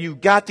stuff that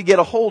you've got to get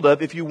a hold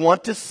of if you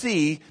want to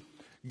see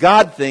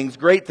God things,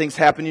 great things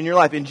happen in your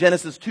life. In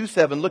Genesis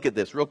 2:7, look at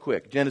this real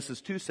quick.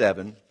 Genesis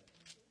 2:7.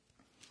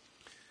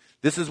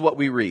 This is what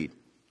we read.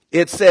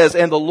 It says,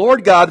 "And the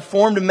Lord God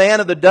formed man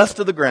of the dust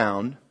of the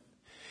ground,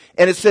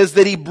 and it says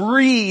that He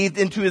breathed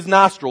into his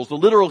nostrils." The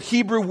literal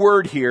Hebrew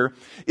word here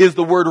is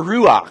the word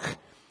ruach.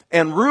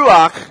 And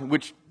ruach,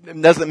 which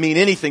doesn't mean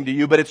anything to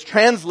you, but it's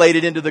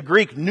translated into the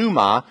Greek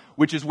pneuma,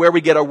 which is where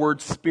we get our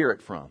word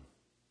spirit from.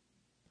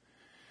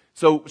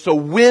 So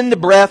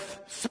wind, breath,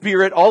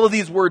 spirit, all of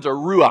these words are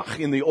ruach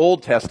in the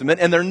Old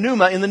Testament, and they're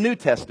pneuma in the New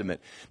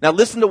Testament. Now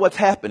listen to what's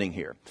happening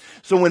here.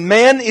 So when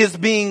man is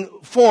being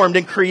formed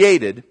and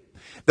created,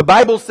 the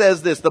Bible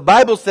says this. The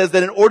Bible says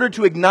that in order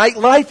to ignite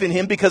life in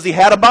him, because he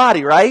had a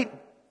body, right?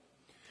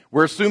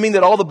 We're assuming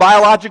that all the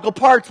biological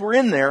parts were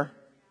in there.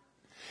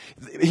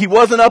 He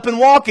wasn't up and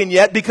walking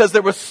yet because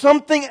there was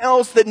something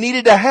else that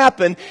needed to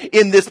happen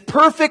in this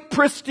perfect,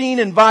 pristine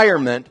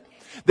environment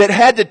that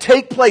had to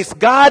take place.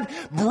 God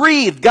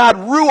breathed. God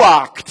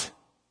ruached.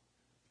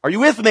 Are you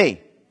with me?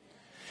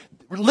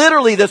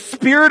 Literally, the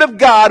Spirit of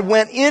God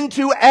went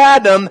into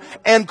Adam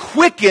and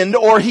quickened,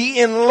 or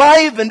He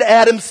enlivened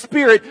Adam's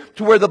spirit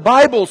to where the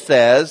Bible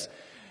says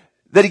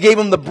that He gave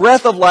him the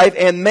breath of life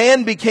and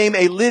man became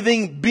a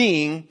living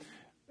being.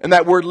 And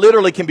that word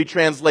literally can be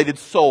translated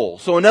soul.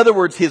 So in other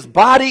words, his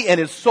body and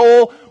his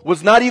soul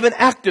was not even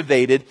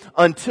activated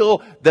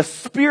until the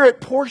spirit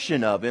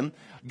portion of him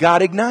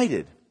got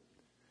ignited.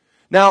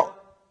 Now,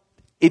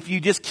 if you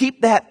just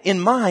keep that in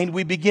mind,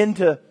 we begin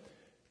to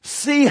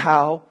see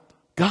how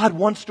God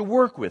wants to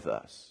work with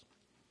us.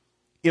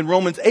 In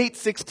Romans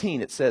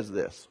 8:16, it says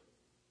this.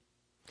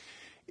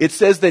 It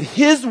says that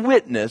His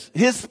witness,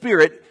 His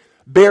Spirit,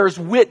 bears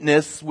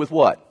witness with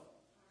what?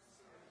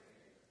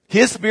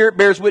 His Spirit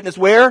bears witness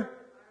where?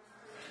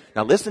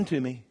 Now listen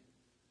to me.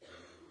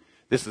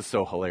 This is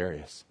so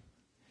hilarious.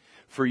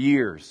 For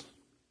years,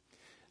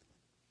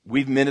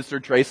 we've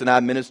ministered, Trace and I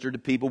ministered to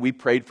people, we've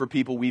prayed for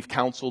people, we've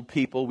counseled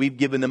people, we've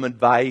given them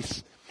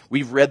advice,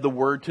 we've read the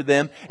Word to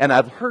them, and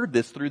I've heard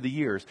this through the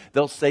years.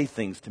 They'll say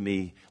things to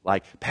me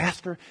like,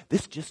 "Pastor,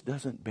 this just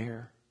doesn't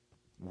bear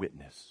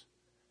witness."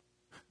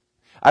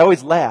 I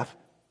always laugh.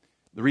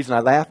 The reason I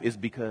laugh is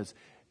because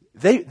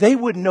They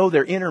wouldn't know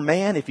their inner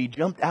man if he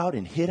jumped out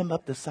and hit him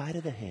up the side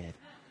of the head.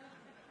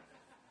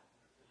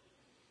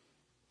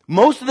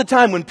 Most of the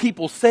time when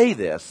people say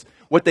this,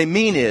 what they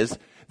mean is,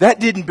 that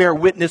didn't bear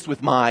witness with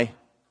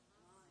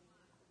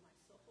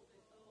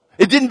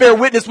it didn't bear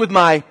witness with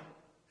my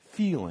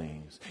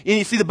feelings. And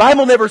you see, the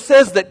Bible never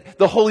says that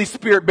the Holy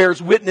Spirit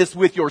bears witness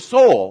with your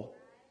soul.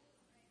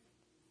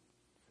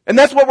 And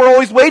that's what we're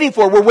always waiting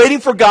for. We're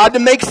waiting for God to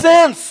make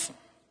sense.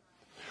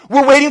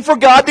 We're waiting for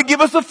God to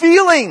give us a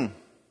feeling.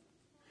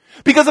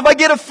 Because if I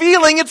get a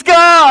feeling, it's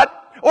God.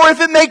 Or if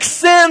it makes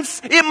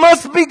sense, it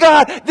must be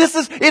God.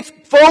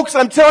 Folks,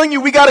 I'm telling you,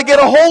 we got to get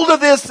a hold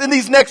of this in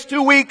these next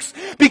 2 weeks.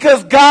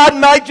 Because God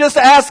might just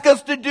ask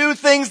us to do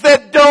things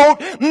that don't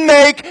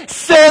make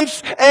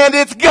sense, and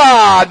it's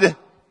God.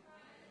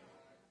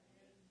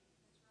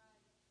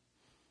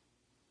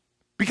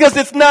 Because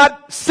it's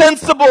not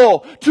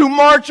sensible to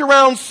march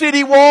around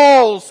city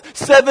walls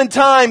 7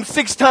 times,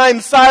 6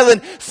 times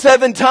silent,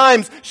 7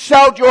 times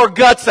shout your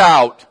guts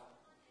out.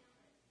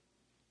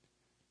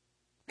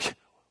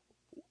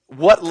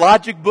 What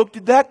logic book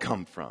did that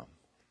come from?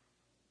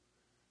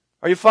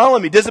 Are you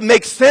following me? Does it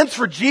make sense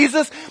for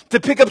Jesus to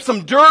pick up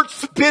some dirt,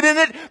 spit in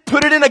it,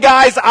 put it in a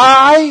guy's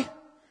eye?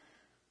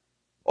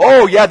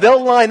 Oh yeah,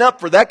 they'll line up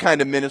for that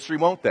kind of ministry,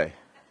 won't they?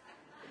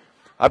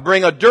 I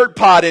bring a dirt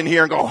pot in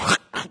here and go,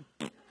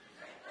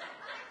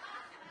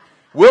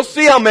 we'll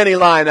see how many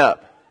line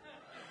up.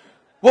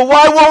 Well,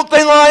 why won't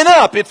they line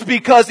up? It's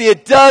because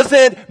it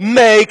doesn't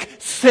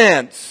make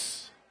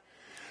sense.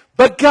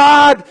 But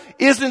God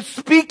isn't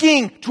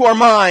speaking to our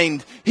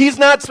mind. He's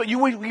not,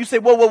 you say,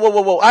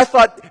 whoa. I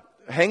thought,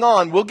 hang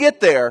on, we'll get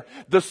there.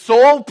 The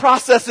soul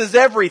processes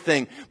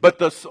everything,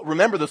 but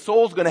remember, the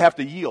soul's going to have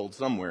to yield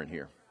somewhere in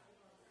here.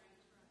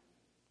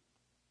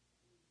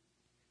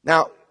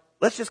 Now,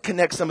 let's just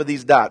connect some of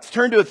these dots.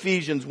 Turn to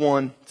Ephesians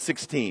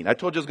 1:16. I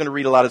told you I was going to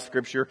read a lot of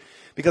scripture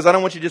because I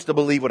don't want you just to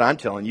believe what I'm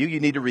telling you. You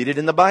need to read it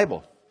in the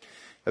Bible.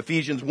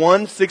 Ephesians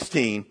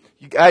 1:16.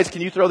 You guys,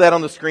 can you throw that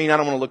on the screen? I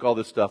don't want to look all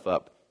this stuff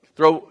up.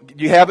 Do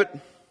you have it?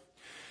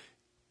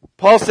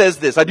 Paul says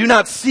this, I do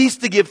not cease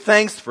to give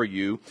thanks for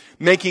you,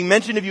 making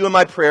mention of you in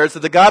my prayers,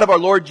 that the God of our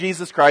Lord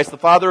Jesus Christ, the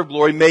Father of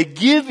glory, may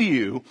give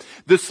you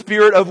the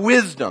spirit of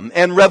wisdom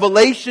and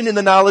revelation in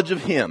the knowledge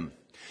of him,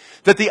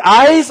 that the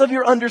eyes of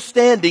your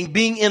understanding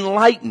being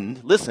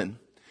enlightened, listen,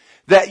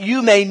 that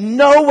you may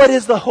know what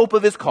is the hope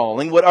of his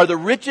calling, what are the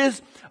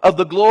riches of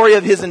the glory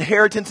of his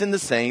inheritance in the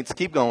saints,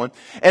 keep going,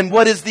 and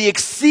what is the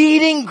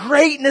exceeding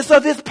greatness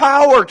of his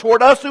power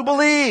toward us who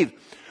believe,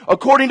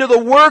 according to the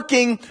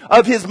working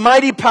of his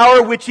mighty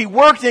power which he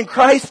worked in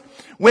Christ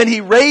when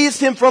he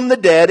raised him from the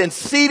dead and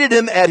seated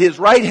him at his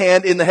right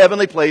hand in the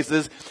heavenly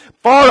places,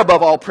 far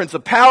above all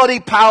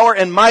principality, power,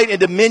 and might, and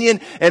dominion,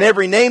 and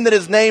every name that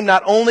is named,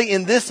 not only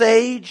in this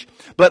age,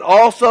 but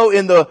also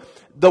in the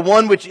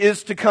one which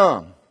is to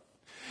come.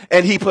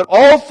 And he put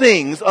all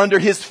things under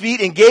his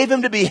feet and gave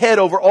him to be head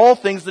over all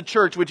things, the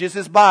church, which is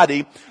his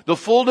body, the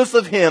fullness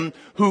of him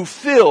who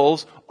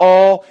fills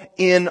all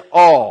in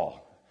all.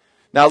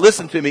 Now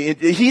listen to me.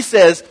 He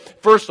says,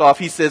 first off,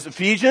 he says,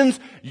 Ephesians,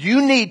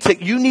 you need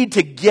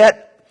to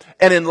get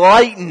an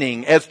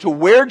enlightening as to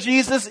where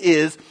Jesus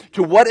is,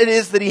 to what it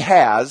is that he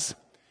has,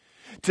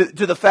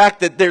 to the fact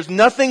that there's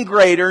nothing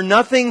greater,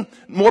 nothing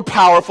more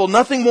powerful,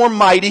 nothing more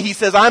mighty. He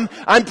says, I'm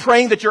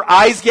praying that your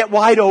eyes get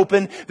wide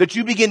open, that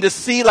you begin to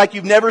see like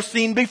you've never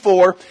seen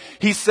before.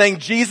 He's saying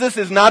Jesus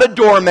is not a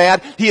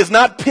doormat. He is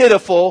not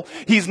pitiful.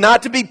 He's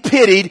not to be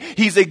pitied.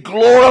 He's a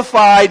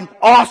glorified,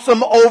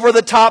 awesome,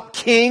 over-the-top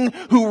king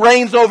who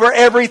reigns over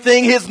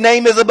everything. His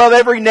name is above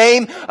every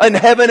name in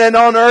heaven and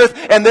on earth.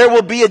 And there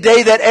will be a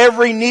day that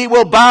every knee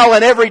will bow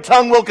and every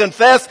tongue will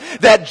confess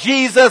that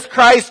Jesus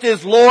Christ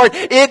is Lord.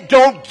 It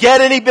don't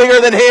get any bigger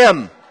than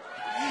him.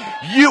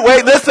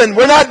 Wait, listen,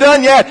 we're not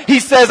done yet. He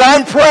says, I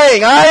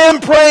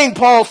am praying,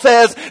 Paul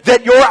says,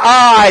 that your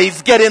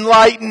eyes get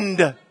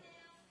enlightened.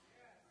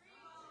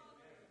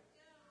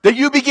 That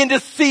you begin to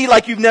see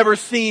like you've never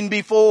seen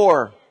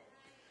before.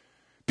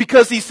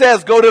 Because he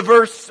says, go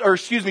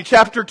to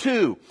chapter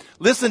 2.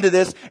 Listen to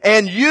this.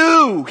 And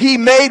you, he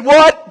made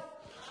what?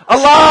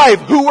 Alive,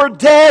 who were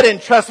dead in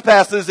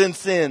trespasses and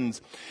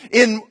sins,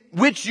 in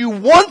which you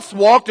once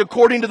walked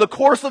according to the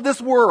course of this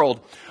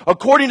world,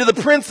 according to the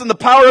prince and the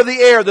power of the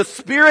air, the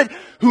spirit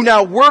who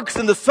now works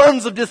in the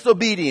sons of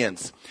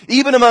disobedience,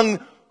 even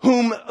among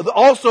whom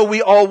also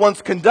we all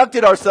once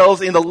conducted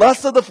ourselves in the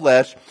lusts of the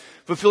flesh,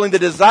 fulfilling the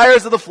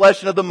desires of the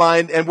flesh and of the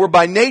mind, and were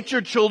by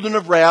nature children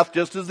of wrath,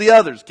 just as the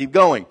others. Keep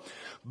going.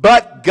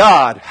 But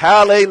God,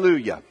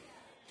 hallelujah.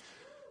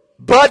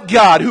 But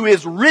God, who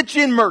is rich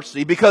in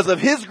mercy, because of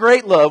his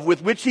great love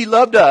with which he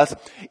loved us,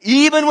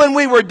 even when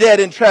we were dead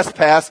in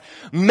trespass,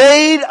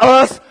 made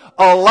us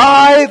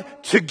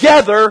alive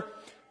together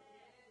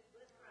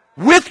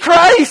with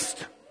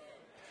Christ.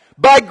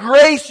 By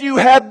grace you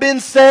have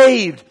been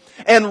saved,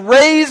 and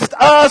raised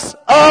us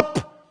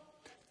up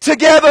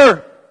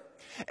together,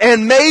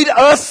 and made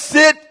us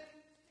sit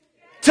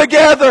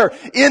together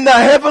in the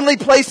heavenly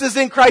places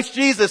in Christ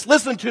Jesus.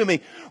 Listen to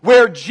me.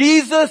 Where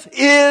Jesus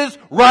is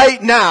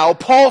right now,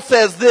 Paul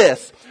says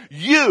this,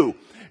 you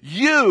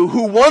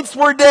who once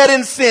were dead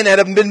in sin and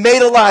have been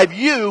made alive,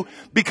 you,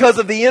 because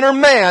of the inner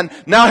man,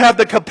 now have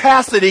the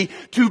capacity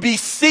to be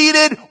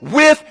seated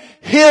with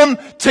him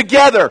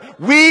together.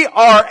 We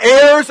are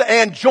heirs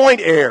and joint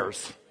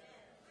heirs.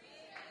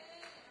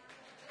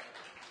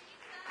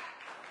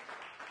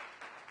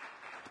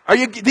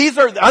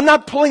 I'm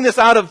not pulling this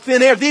out of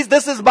thin air.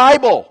 This is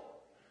Bible.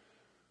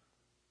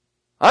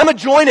 I'm a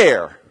joint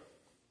heir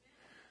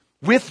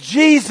with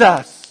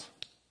Jesus.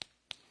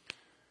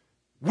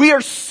 We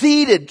are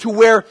seated to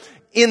where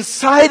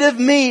inside of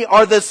me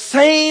are the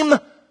same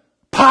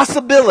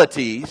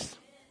possibilities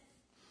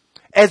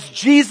as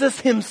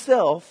Jesus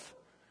himself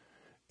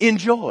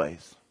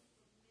enjoys.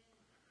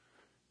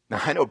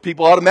 Now I know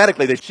people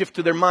automatically, they shift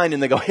to their mind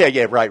and they go,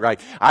 yeah, right.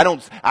 I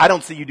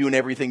don't see you doing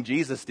everything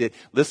Jesus did.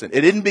 Listen,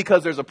 it isn't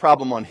because there's a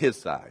problem on his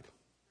side.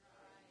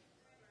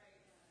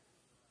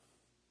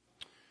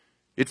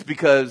 It's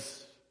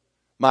because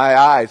my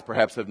eyes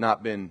perhaps have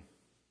not been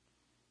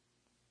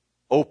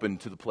open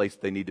to the place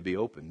they need to be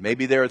open.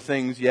 Maybe there are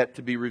things yet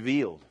to be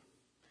revealed.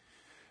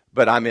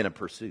 But I'm in a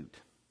pursuit.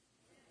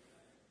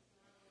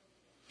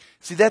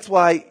 See, that's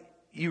why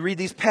you read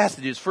these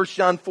passages. 1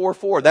 John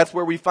 4:4. That's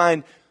where we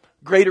find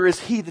greater is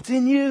He that's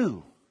in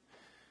you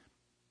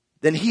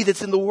than he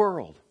that's in the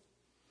world.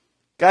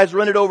 Guys,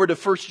 run it over to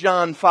 1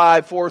 John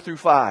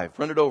 5:4-5.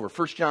 Run it over.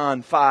 1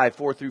 John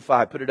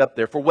 5:4-5. Put it up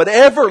there. For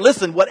whatever,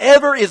 listen,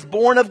 whatever is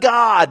born of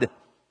God.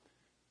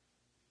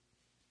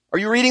 Are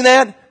you reading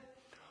that?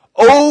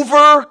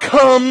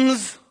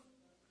 Overcomes.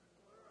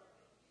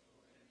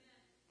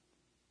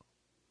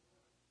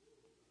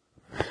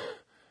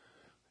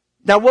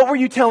 Now, what were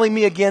you telling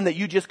me again that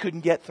you just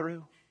couldn't get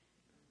through?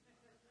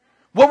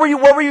 What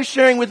were you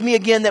sharing with me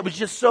again that was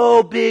just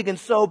so big and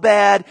so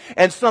bad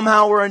and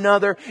somehow or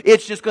another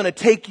it's just going to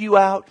take you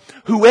out?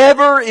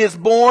 Whoever is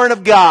born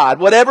of God,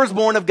 whatever is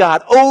born of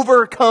God,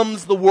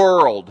 overcomes the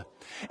world.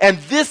 And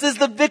this is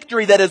the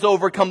victory that has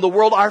overcome the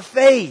world, our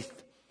faith.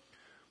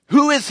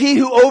 Who is he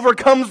who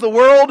overcomes the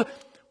world?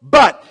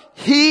 But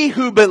he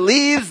who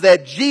believes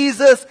that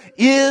Jesus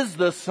is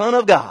the Son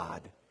of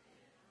God.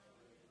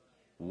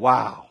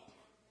 Wow.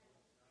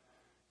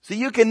 See,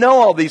 you can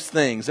know all these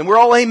things, and we're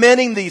all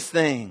amening these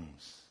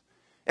things.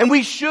 And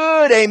we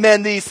should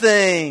amen these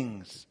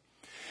things.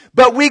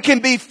 But we can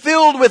be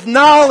filled with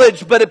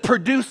knowledge, but it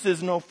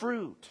produces no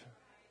fruit.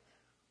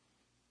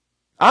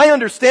 I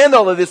understand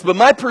all of this, but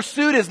my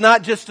pursuit is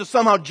not just to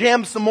somehow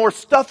jam some more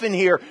stuff in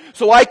here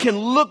so I can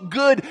look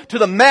good to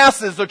the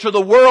masses or to the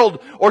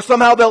world, or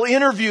somehow they'll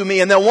interview me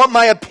and they'll want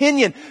my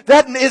opinion.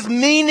 That is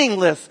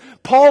meaningless.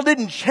 Paul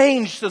didn't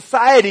change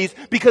societies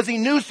because he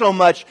knew so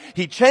much.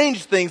 He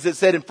changed things, it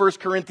said in 1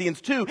 Corinthians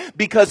 2,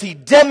 because he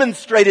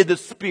demonstrated the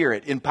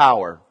Spirit in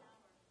power.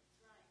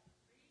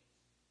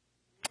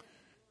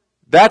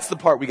 That's the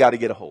part we got to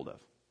get a hold of.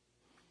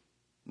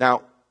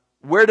 Now,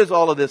 where does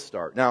all of this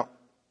start? Now,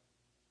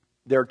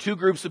 there are two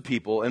groups of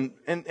people, and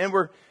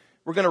we're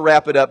going to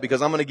wrap it up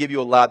because I'm going to give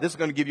you a lot. This is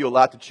going to give you a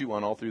lot to chew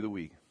on all through the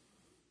week.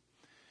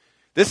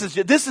 This is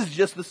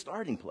just the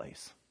starting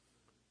place.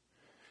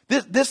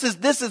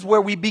 This is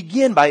where we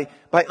begin by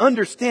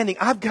understanding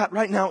I've got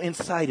right now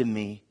inside of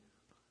me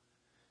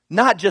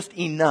not just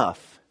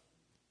enough,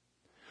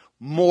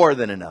 more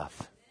than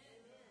enough.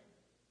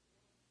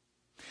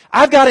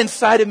 I've got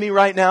inside of me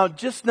right now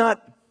just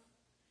not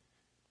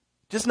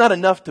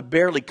enough to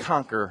barely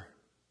conquer,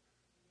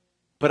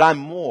 but I'm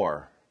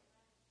more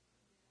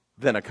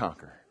than a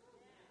conqueror.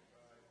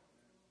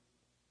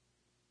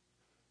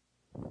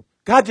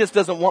 God just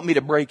doesn't want me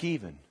to break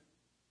even.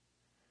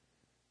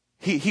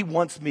 He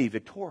wants me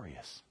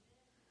victorious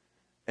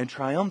and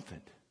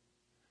triumphant.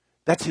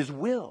 That's His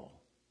will.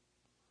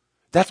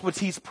 That's what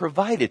He's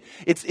provided.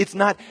 It's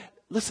not,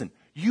 listen,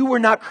 you were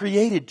not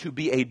created to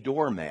be a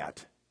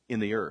doormat in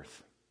the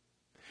earth.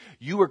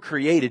 You were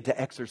created to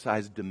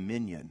exercise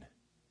dominion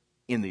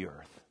in the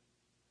earth.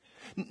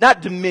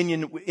 Not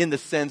dominion in the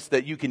sense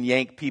that you can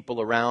yank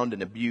people around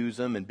and abuse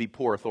them and be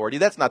poor authority.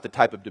 That's not the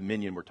type of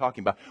dominion we're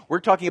talking about. We're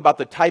talking about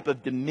the type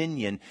of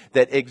dominion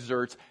that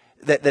exerts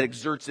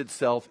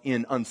itself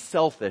in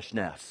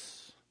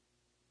unselfishness.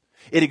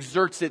 It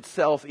exerts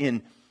itself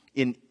in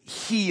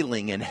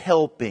healing and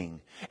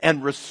helping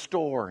and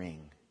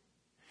restoring.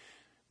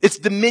 It's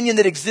dominion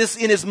that exists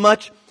in as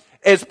much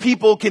as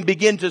people can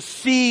begin to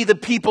see the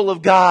people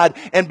of God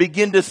and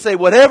begin to say,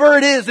 whatever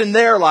it is in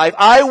their life,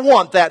 I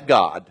want that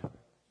God.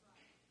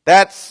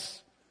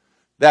 That's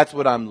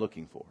what I'm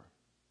looking for.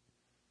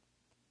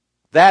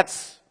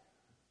 That's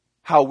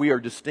how we are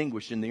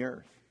distinguished in the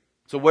earth.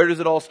 So where does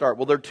it all start?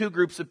 Well, there are two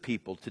groups of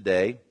people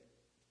today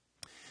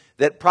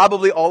that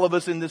probably all of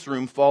us in this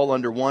room fall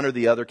under one or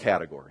the other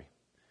category.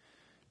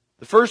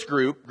 The first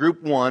group,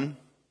 group one,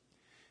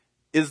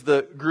 is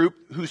the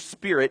group whose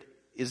spirit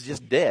is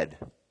just dead.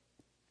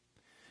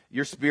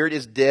 Your spirit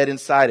is dead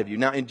inside of you.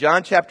 Now, in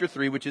John chapter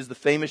 3, which is the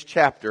famous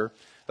chapter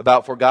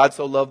about for God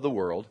so loved the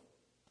world,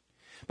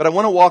 but I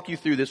want to walk you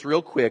through this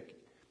real quick,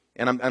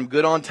 and I'm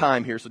good on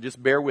time here, so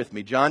just bear with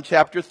me. John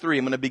chapter 3,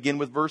 I'm going to begin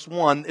with verse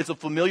 1. It's a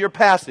familiar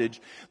passage,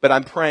 but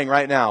I'm praying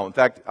right now. In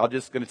fact, I'm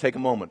just going to take a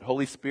moment.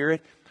 Holy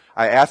Spirit,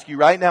 I ask you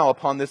right now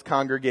upon this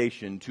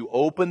congregation to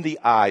open the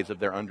eyes of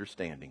their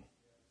understanding.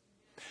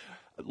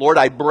 Lord,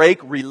 I break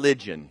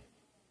religion.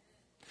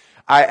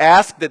 I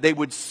ask that they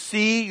would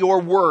see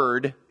your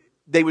word,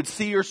 they would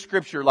see your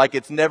scripture like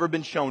it's never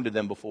been shown to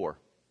them before.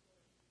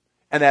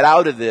 And that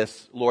out of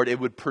this, Lord, it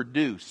would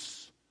produce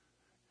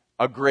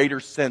a greater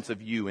sense of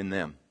you in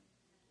them.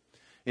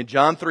 In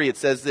John 3, it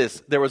says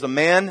this: there was a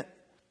man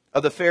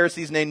of the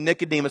Pharisees named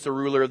Nicodemus, a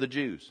ruler of the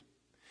Jews.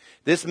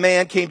 This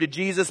man came to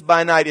Jesus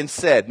by night and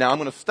said, now I'm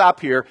going to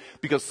stop here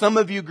because some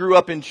of you grew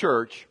up in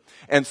church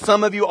and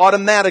some of you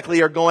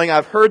automatically are going,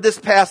 I've heard this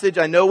passage,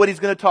 I know what he's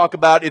going to talk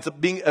about,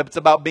 it's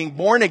about being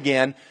born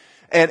again,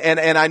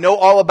 and I know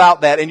all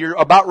about that, and you're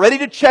about ready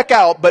to check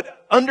out,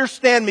 but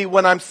understand me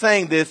when I'm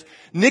saying this.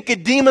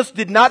 Nicodemus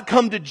did not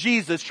come to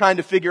Jesus trying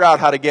to figure out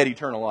how to get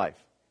eternal life.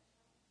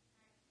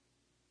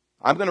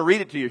 I'm going to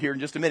read it to you here in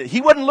just a minute. He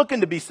wasn't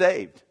looking to be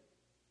saved.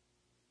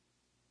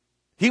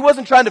 He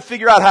wasn't trying to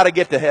figure out how to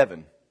get to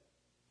heaven.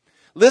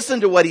 Listen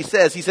to what he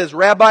says. He says,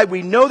 Rabbi,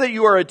 we know that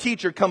you are a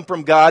teacher come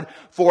from God,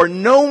 for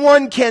no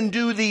one can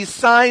do these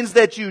signs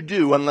that you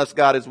do unless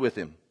God is with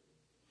him.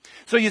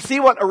 So you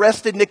see what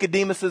arrested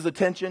Nicodemus'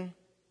 attention?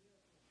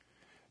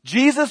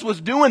 Jesus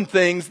was doing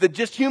things that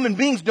just human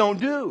beings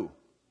don't do.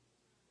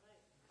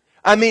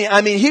 I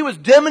mean, he was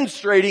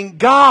demonstrating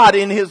God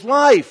in his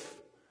life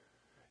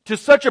to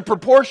such a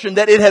proportion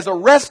that it has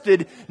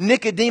arrested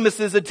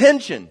Nicodemus'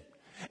 attention.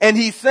 And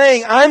he's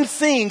saying, I'm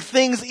seeing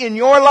things in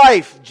your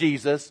life,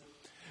 Jesus,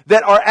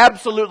 that are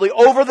absolutely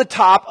over the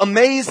top,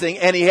 amazing.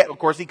 And of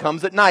course, he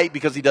comes at night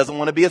because he doesn't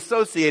want to be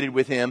associated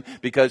with him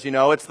because,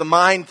 it's the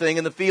mind thing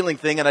and the feeling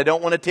thing and I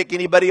don't want to tick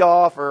anybody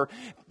off or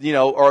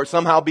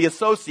somehow be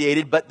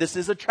associated, but this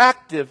is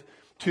attractive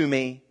to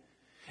me.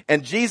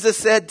 And Jesus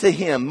said to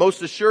him,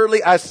 most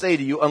assuredly I say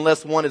to you,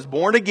 unless one is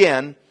born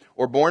again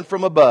or born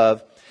from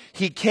above,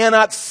 he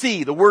cannot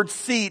see. The word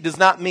see does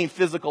not mean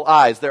physical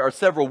eyes. There are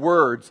several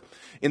words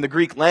in the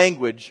Greek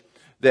language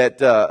that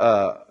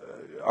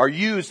are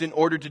used in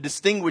order to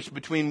distinguish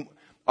between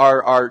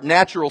our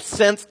natural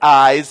sense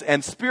eyes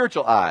and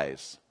spiritual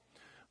eyes.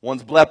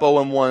 One's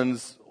blepo and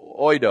one's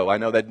oido. I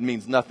know that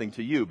means nothing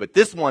to you, but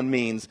this one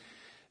means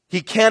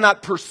he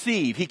cannot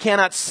perceive, he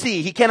cannot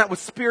see, he cannot with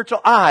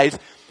spiritual eyes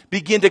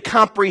begin to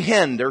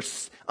comprehend or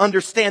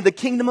understand the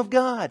kingdom of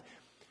God.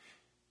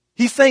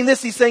 He's saying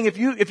this, he's saying if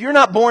you're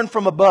not born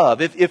from above,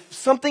 if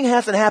something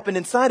hasn't happened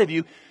inside of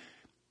you,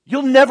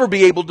 you'll never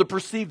be able to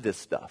perceive this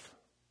stuff.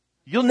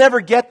 You'll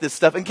never get this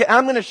stuff. And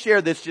I'm going to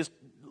share this just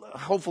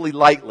hopefully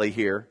lightly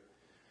here.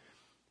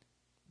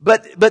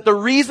 But the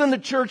reason the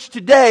church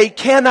today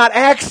cannot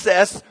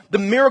access the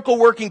miracle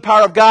working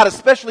power of God,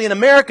 especially in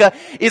America,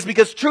 is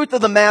because truth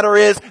of the matter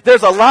is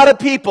there's a lot of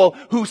people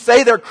who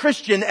say they're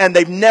Christian and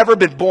they've never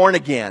been born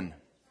again.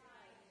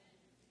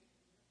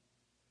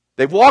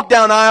 They've walked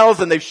down aisles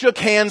and they've shook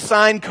hands,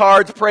 signed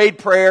cards, prayed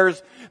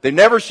prayers. They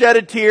never shed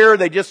a tear.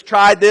 They just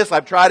tried this.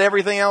 I've tried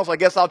everything else. I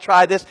guess I'll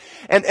try this.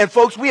 And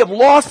folks, we have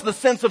lost the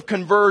sense of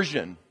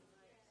conversion.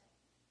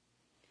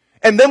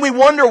 And then we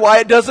wonder why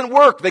it doesn't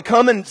work. They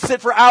come and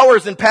sit for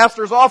hours in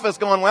pastor's office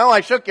going, well, I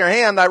shook your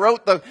hand. I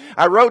wrote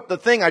the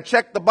thing. I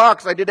checked the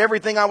box. I did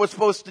everything I was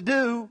supposed to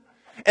do.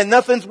 And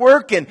nothing's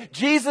working.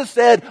 Jesus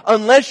said,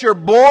 unless you're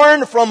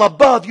born from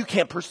above, you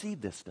can't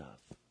perceive this stuff.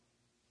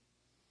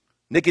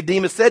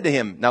 Nicodemus said to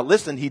him, now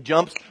listen, he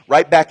jumps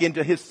right back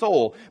into his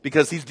soul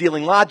because he's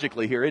dealing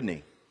logically here, isn't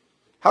he?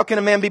 How can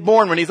a man be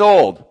born when he's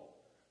old? I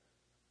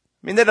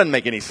mean, that doesn't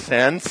make any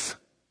sense.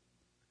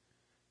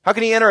 How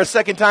can he enter a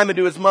second time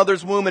into his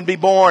mother's womb and be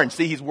born?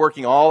 See, he's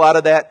working all out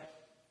of that.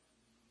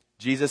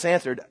 Jesus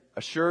answered,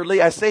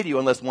 assuredly I say to you,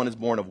 unless one is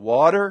born of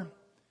water,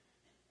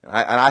 and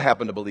I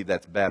happen to believe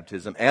that's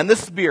baptism, and the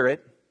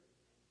Spirit.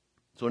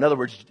 So in other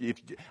words,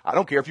 I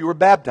don't care if you were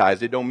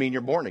baptized, it don't mean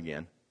you're born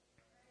again.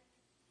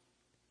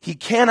 He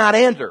cannot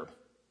enter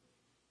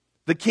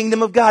the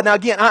kingdom of God. Now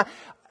again,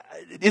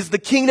 is the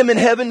kingdom in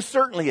heaven?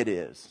 Certainly it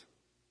is.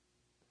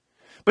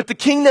 But the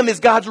kingdom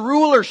is God's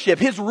rulership.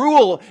 His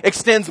rule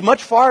extends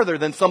much farther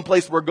than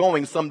someplace we're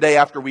going someday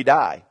after we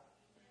die.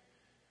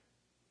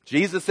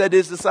 Jesus said to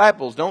his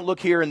disciples, don't look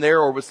here and there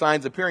or with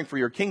signs appearing for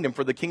your kingdom,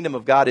 for the kingdom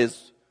of God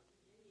is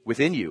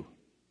within you.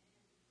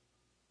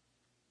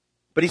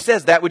 But he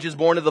says that which is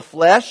born of the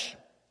flesh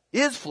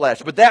is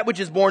flesh, but that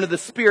which is born of the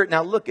Spirit.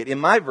 Now look, in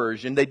my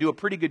version, they do a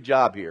pretty good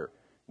job here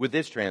with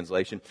this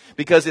translation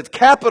because it's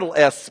capital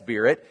S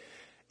Spirit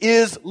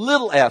is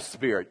little s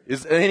Spirit.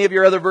 Is any of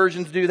your other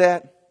versions do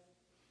that?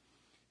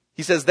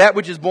 He says that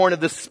which is born of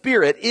the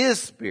Spirit is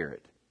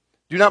Spirit.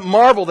 Do not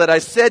marvel that I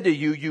said to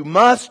you, you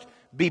must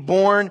be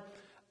born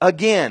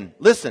again.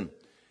 Listen,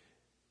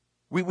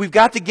 we've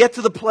got to get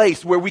to the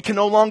place where we can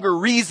no longer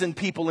reason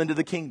people into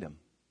the kingdom.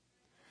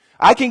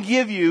 I can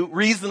give you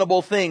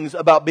reasonable things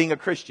about being a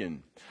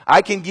Christian.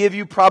 I can give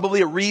you probably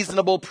a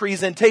reasonable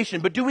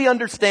presentation. But do we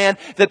understand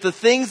that the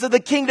things of the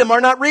kingdom are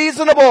not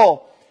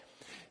reasonable?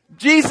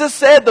 Jesus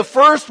said the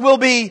first will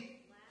be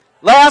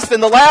last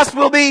and the last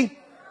will be.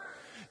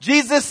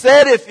 Jesus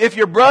said if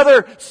your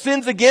brother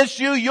sins against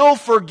you, you'll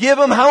forgive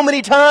him how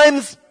many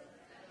times?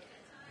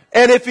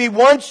 And if he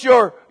wants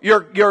your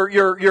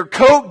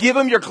coat, give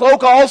him your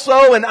cloak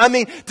also. And I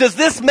mean, does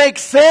this make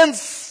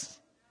sense?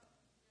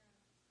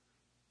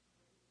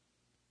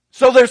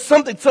 So there's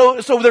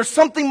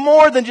something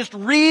more than just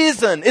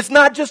reason. It's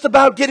not just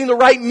about getting the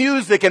right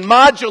music and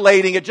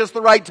modulating at just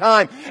the right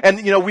time.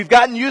 And we've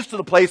gotten used to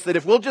the place that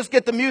if we'll just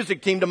get the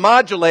music team to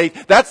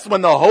modulate, that's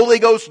when the Holy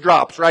Ghost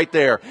drops right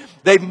there.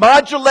 They've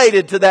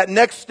modulated to that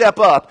next step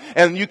up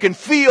and you can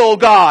feel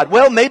God.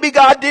 Well, maybe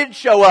God did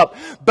show up,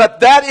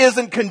 but that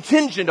isn't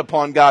contingent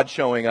upon God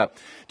showing up.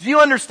 Do you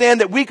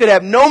understand that we could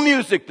have no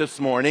music this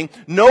morning,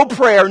 no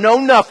prayer, no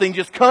nothing,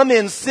 just come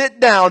in, sit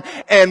down,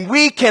 and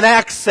we can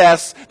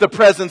access the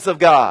presence of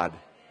God?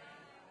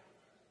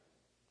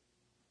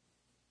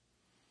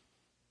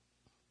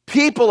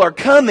 People are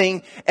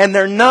coming and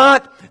they're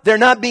not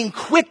being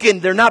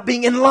quickened, they're not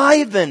being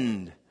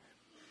enlivened.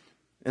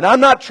 And I'm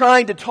not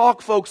trying to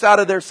talk folks out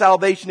of their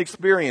salvation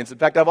experience. In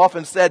fact, I've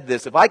often said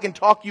this. If I can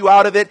talk you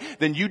out of it,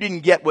 then you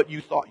didn't get what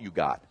you thought you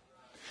got.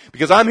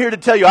 Because I'm here to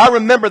tell you, I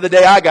remember the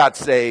day I got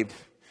saved.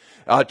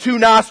 Two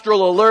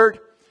nostril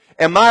alert.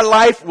 And my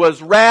life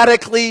was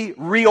radically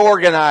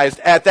reorganized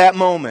at that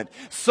moment.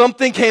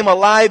 Something came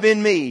alive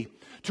in me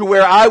to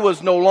where I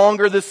was no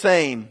longer the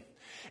same.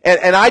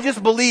 And I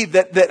just believe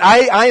that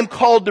I am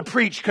called to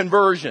preach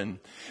conversion.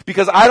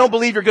 Because I don't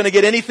believe you're going to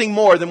get anything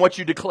more than what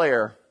you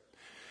declare.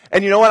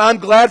 And you know what? I'm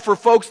glad for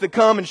folks that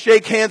come and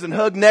shake hands and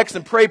hug necks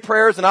and pray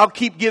prayers, and I'll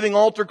keep giving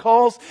altar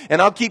calls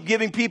and I'll keep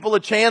giving people a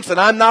chance, and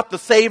I'm not the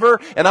saver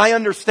and I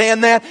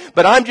understand that,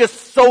 but I'm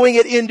just sowing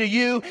it into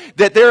you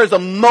that there is a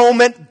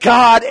moment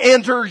God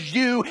enters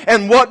you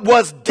and what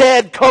was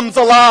dead comes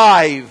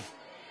alive.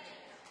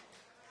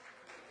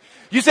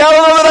 You say, I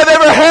don't know that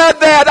I've ever had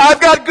that.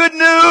 I've got good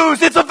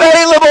news. It's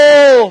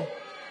available.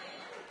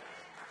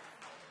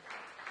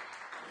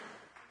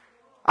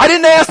 I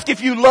didn't ask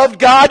if you loved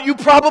God. You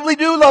probably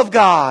do love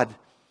God.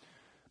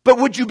 But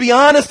would you be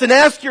honest and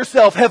ask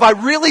yourself, have I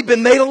really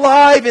been made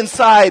alive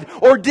inside?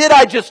 Or did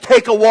I just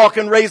take a walk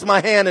and raise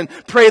my hand and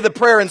pray the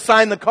prayer and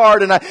sign the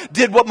card, and I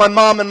did what my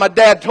mom and my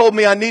dad told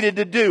me I needed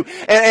to do?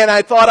 And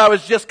I thought I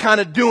was just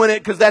kind of doing it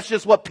because that's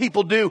just what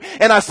people do.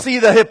 And I see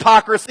the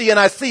hypocrisy and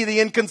I see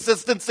the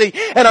inconsistency.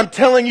 And I'm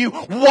telling you,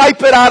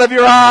 wipe it out of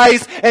your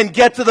eyes and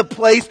get to the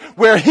place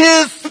where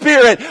His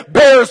Spirit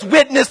bears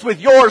witness with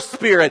your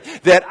spirit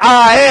that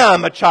I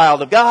am a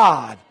child of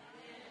God.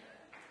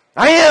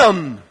 I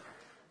am.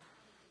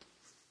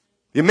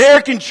 The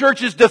American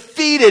church is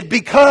defeated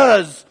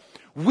because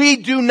we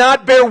do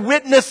not bear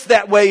witness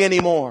that way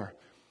anymore.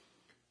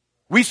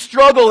 We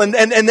struggle and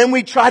then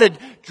we try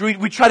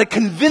to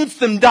convince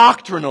them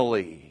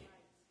doctrinally.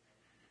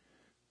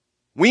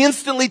 We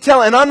instantly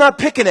tell, and I'm not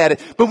picking at it,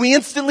 but we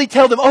instantly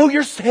tell them, oh,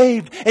 you're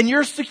saved and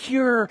you're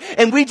secure.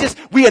 And we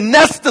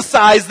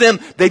anesthetize them.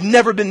 They've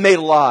never been made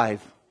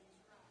alive.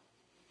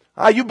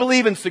 You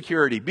believe in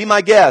security. Be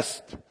my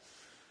guest.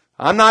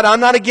 I'm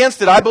not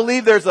against it. I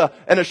believe there's an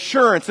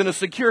assurance and a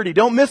security.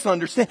 Don't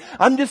misunderstand.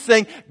 I'm just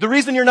saying the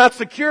reason you're not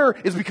secure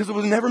is because it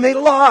was never made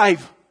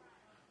alive.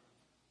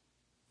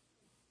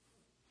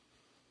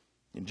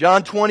 In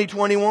John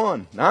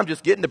 20:21. Now I'm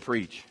just getting to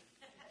preach.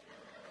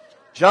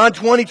 John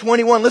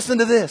 20:21. Listen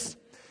to this.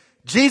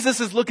 Jesus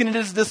is looking at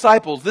His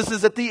disciples. This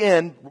is at the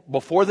end,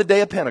 before the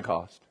day of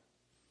Pentecost.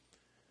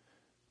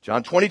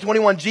 John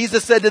 20:21.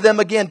 Jesus said to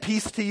them again,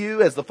 peace to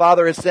you. As the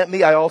Father has sent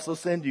me, I also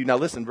send you. Now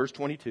listen, verse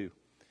 22.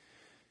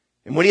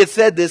 And when He had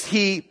said this,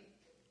 He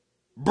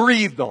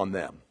breathed on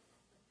them.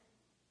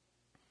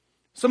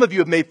 Some of you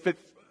have made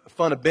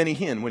fun of Benny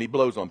Hinn when he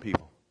blows on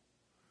people.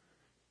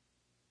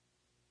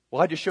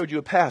 Well, I just showed you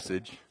a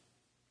passage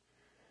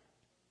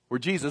where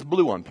Jesus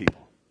blew on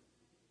people.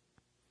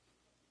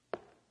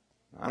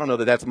 I don't know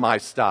that that's my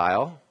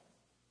style.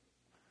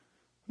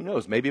 Who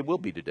knows? Maybe it will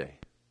be today.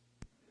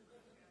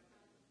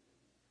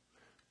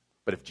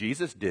 But if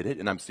Jesus did it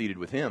and I'm seated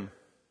with Him,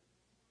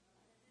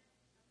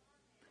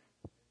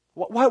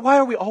 why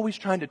are we always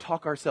trying to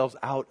talk ourselves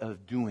out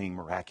of doing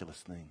miraculous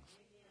things?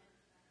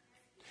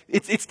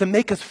 It's to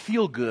make us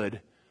feel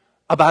good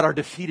about our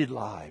defeated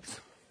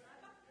lives.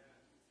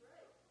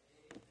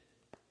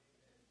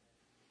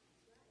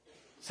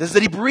 It says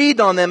that He breathed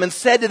on them and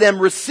said to them,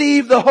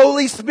 receive the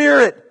Holy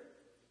Spirit.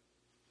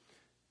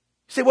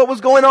 You say, what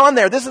was going on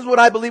there? This is what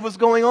I believe was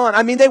going on.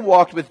 I mean, they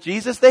walked with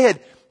Jesus. They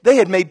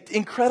had made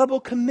incredible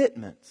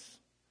commitments.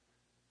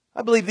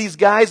 I believe these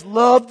guys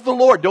loved the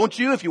Lord. Don't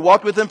you? If you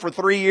walked with them for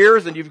 3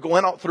 years and you've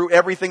gone through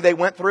everything they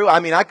went through, I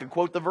mean, I could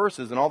quote the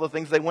verses and all the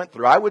things they went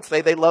through. I would say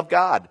they love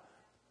God.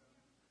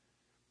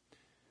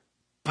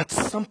 But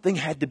something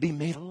had to be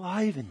made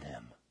alive in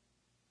them.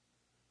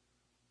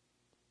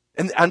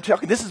 And I'm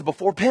talking, this is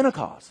before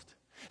Pentecost.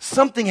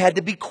 Something had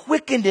to be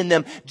quickened in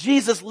them.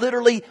 Jesus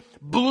literally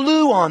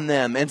blew on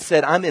them and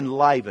said, I'm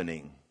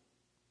enlivening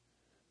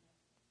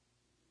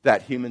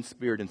that human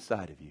spirit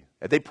inside of you.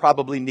 They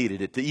probably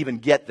needed it to even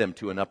get them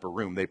to an upper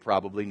room. They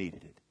probably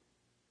needed it.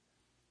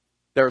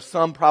 There are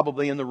some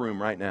probably in the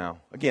room right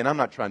now. Again, I'm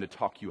not trying to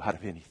talk you out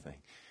of anything.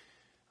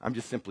 I'm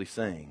just simply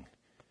saying,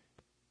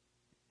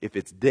 if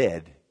it's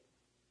dead,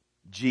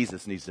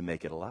 Jesus needs to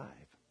make it alive.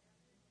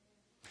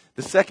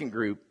 The second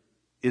group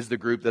is the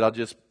group that I'll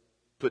just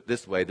put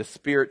this way. The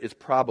spirit is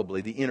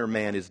probably, the inner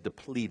man is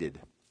depleted.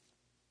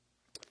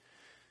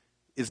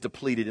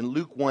 In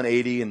Luke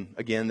 1:80, and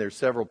again, there's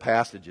several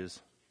passages.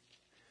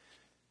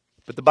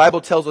 But the Bible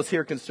tells us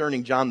here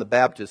concerning John the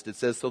Baptist, it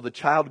says, so the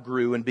child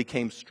grew and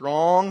became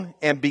strong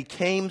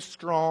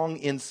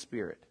in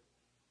spirit,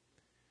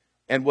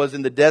 and was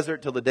in the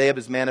desert till the day of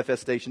his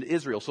manifestation to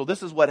Israel. So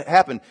this is what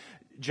happened.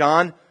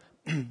 John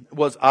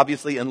was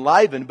obviously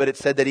enlivened, but it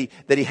said that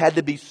he had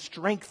to be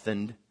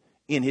strengthened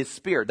in his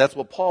spirit. That's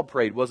what Paul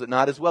prayed, was it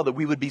not, as well? That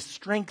we would be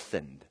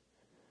strengthened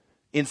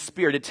in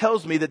spirit. It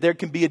tells me that there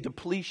can be a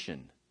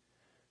depletion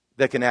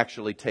that can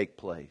actually take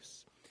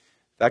place.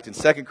 In fact, in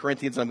 2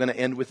 Corinthians, I'm going to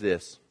end with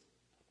this,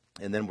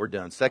 and then we're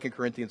done. 2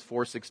 Corinthians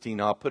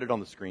 4:16. I'll put it on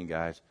the screen,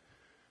 guys.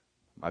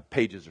 My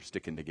pages are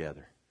sticking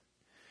together.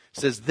 It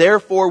says,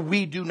 therefore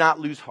we do not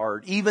lose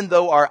heart, even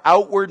though our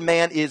outward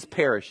man is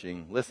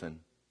perishing.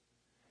 Listen.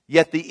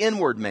 Yet the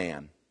inward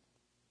man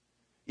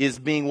is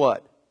being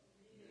what?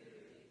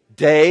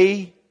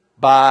 Day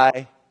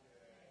by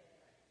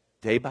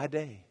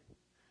day.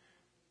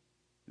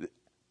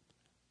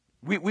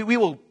 We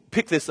will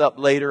pick this up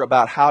later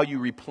about how you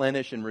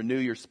replenish and renew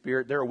your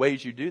spirit. There are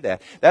ways you do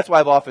that. That's why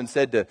I've often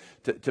said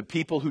to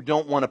people who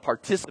don't want to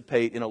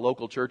participate in a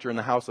local church or in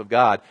the house of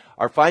God,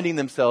 are finding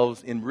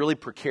themselves in really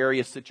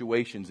precarious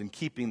situations and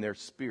keeping their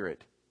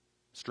spirit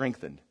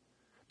strengthened.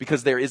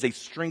 Because there is a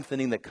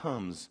strengthening that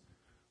comes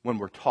when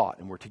we're taught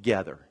and we're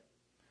together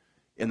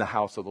in the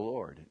house of the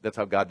Lord. That's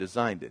how God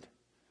designed it.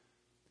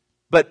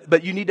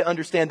 But you need to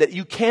understand that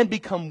you can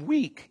become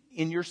weak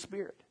in your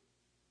spirit.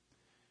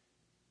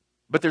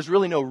 But there's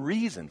really no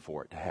reason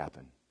for it to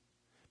happen.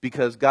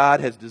 Because God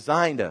has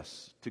designed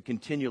us to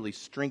continually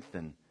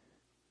strengthen.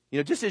 You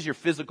know, just as your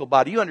physical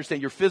body, you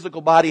understand your physical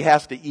body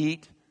has to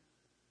eat.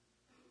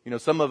 You know,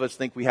 some of us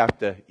think we have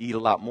to eat a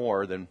lot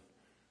more than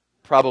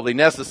probably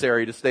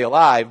necessary to stay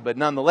alive. But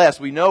nonetheless,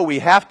 we know we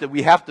have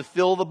to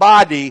fill the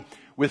body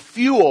with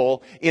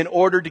fuel in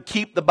order to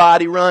keep the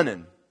body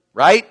running.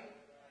 Right?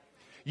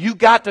 You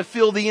got to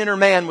fill the inner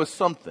man with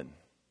something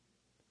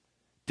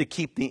to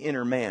keep the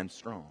inner man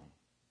strong.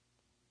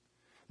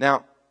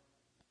 Now,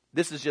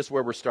 this is just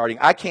where we're starting.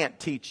 I can't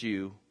teach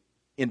you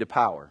into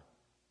power.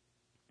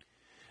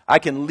 I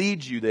can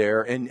lead you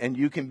there and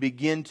you can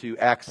begin to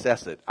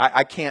access it.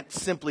 I can't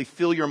simply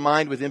fill your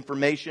mind with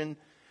information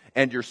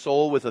and your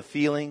soul with a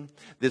feeling.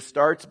 This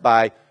starts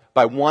by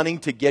wanting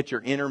to get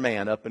your inner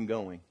man up and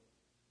going.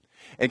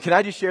 And can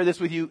I just share this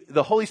with you?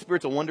 The Holy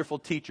Spirit's a wonderful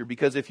teacher,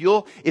 because if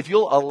you'll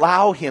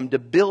allow Him to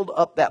build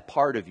up that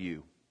part of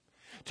you,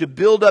 to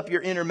build up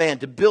your inner man,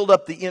 to build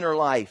up the inner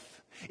life,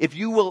 if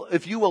you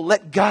will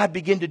let God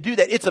begin to do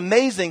that, it's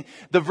amazing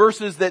the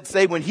verses that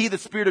say when He, the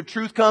Spirit of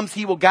truth, comes,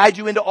 He will guide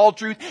you into all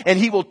truth and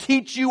He will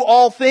teach you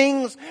all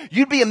things.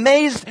 You'd be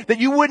amazed that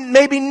you wouldn't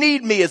maybe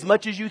need me as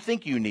much as you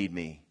think you need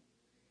me.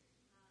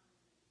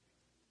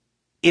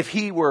 If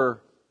He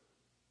were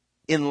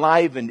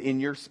enlivened in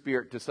your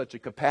spirit to such a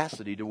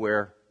capacity to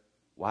where,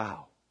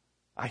 wow,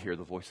 I hear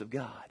the voice of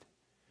God.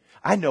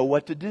 I know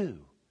what to do.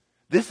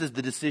 This is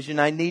the decision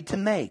I need to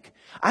make.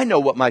 I know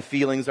what my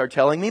feelings are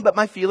telling me, but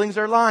my feelings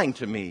are lying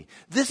to me.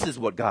 This is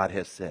what God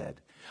has said.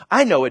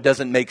 I know it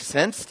doesn't make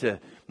sense to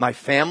my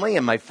family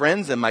and my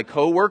friends and my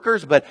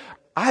coworkers, but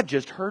I've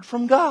just heard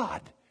from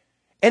God.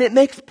 And it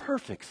makes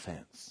perfect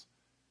sense.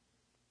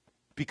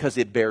 Because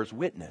it bears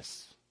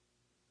witness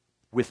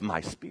with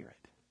my spirit.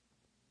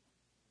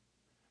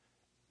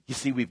 You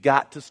see, we've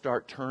got to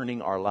start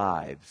turning our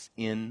lives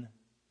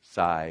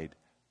inside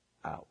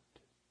out.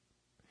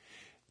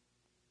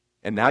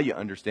 And now you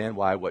understand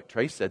why what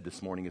Trace said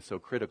this morning is so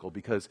critical.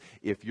 Because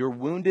if you're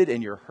wounded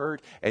and you're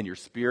hurt and your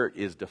spirit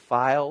is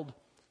defiled,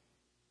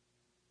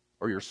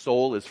 or your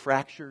soul is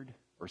fractured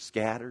or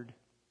scattered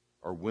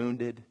or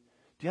wounded,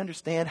 do you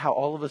understand how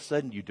all of a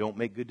sudden you don't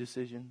make good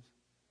decisions?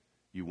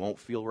 You won't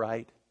feel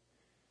right.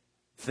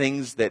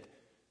 Things that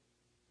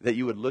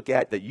you would look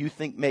at that you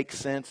think make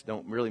sense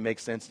don't really make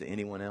sense to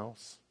anyone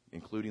else,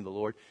 including the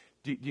Lord.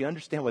 Do you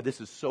understand why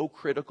this is so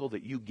critical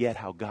that you get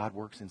how God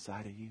works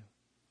inside of you?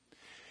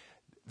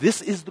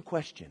 This is the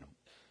question.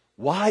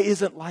 Why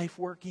isn't life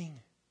working?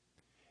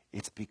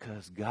 It's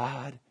because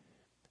God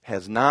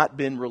has not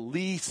been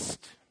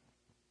released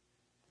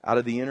out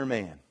of the inner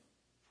man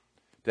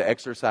to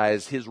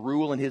exercise His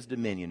rule and His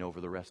dominion over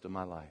the rest of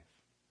my life.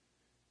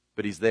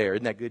 But He's there.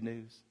 Isn't that good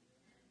news?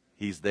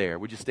 He's there.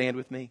 Would you stand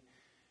with me?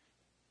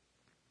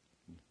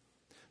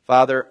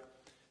 Father,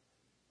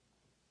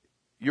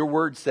 Your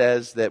word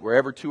says that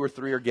wherever 2 or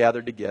 3 are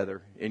gathered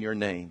together in Your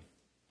name,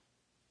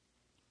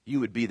 You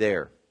would be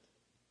there.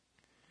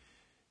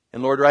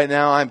 And Lord, right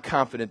now I'm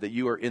confident that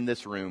You are in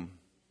this room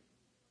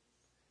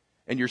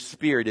and Your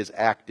Spirit is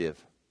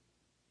active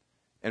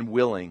and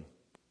willing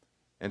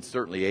and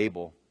certainly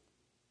able.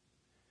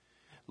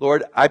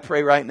 Lord, I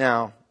pray right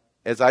now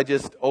as I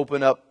just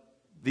open up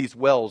these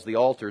wells, the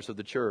altars of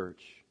the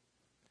church,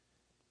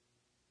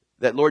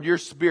 that Lord, Your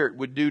Spirit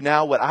would do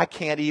now what I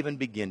can't even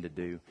begin to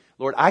do.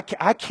 Lord, I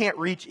can't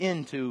reach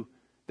into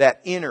that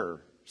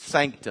inner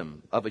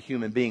sanctum of a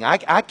human being. I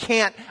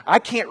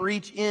can't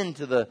reach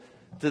into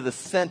the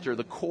center,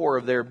 the core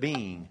of their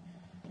being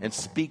and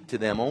speak to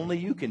them. Only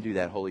You can do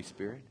that, Holy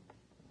Spirit.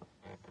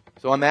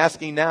 So I'm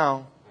asking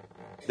now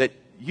that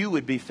You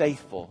would be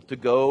faithful to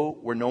go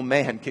where no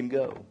man can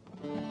go.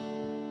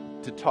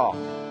 To talk,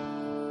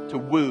 to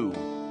woo,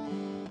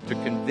 to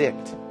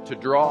convict, to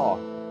draw,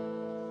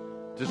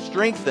 to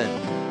strengthen,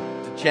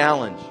 to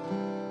challenge,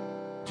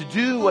 to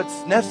do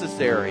what's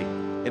necessary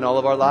in all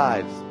of our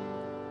lives.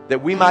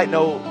 That we might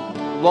no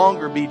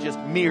longer be just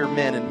mere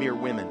men and mere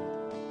women,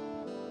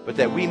 but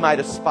that we might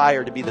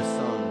aspire to be the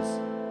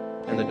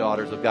sons and the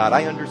daughters of God.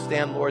 I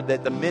understand, Lord,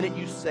 that the minute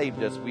You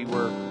saved us, we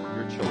were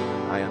Your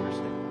children. I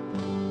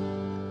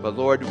understand. But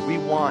Lord, we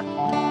want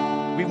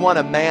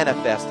to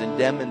manifest and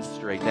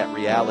demonstrate that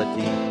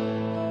reality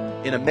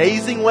in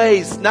amazing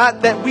ways,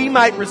 not that we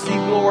might receive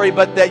glory,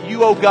 but that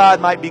you, O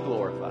God, might be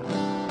glorified.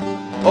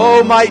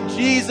 Oh, might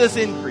Jesus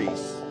increase.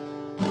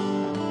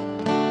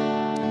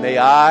 And may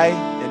I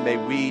and may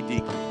we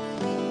decrease.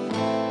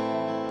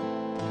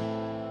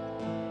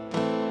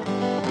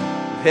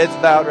 With heads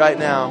bowed right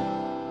now,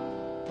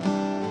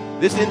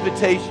 this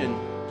invitation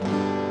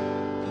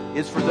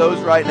is for those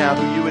right now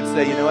who you would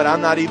say, you know what,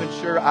 I'm not even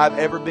sure I've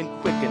ever been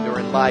quickened or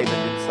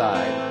enlivened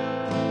inside.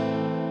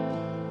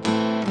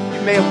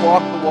 You may have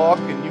walked the walk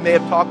and you may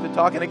have talked the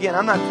talk. And again,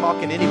 I'm not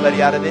talking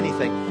anybody out of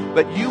anything.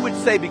 But you would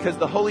say, because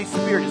the Holy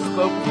Spirit has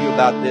spoken to you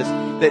about this,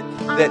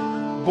 that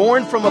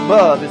born from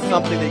above is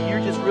something that you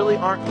just really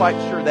aren't quite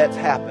sure that's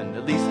happened.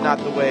 At least not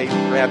the way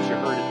perhaps you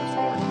heard it this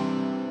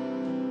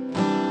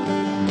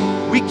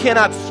morning. We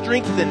cannot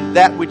strengthen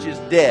that which is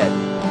dead.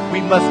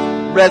 We must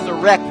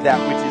resurrect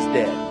that which is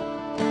dead.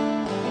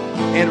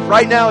 And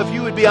right now, if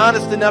you would be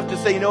honest enough to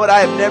say, you know what, I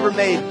have never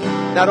made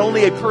not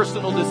only a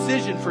personal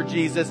decision for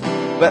Jesus,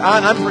 but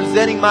I'm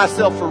presenting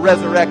myself for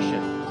resurrection.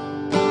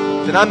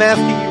 Then I'm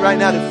asking you right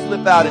now to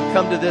slip out and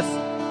come to this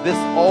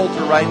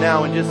altar right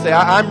now and just say,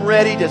 I'm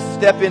ready to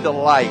step into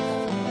life.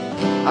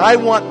 I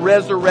want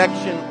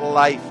resurrection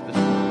life this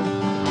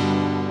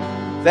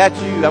morning. If that's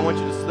you, I want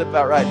you to slip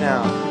out right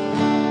now.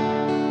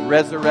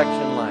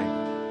 Resurrection life.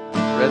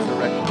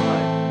 Resurrection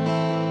life.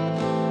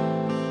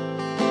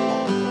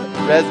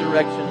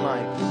 Resurrection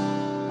life.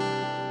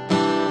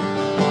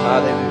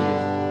 Hallelujah.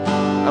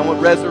 I want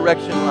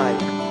resurrection life.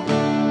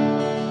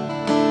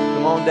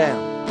 Come on down.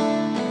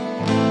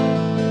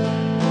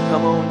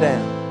 Come on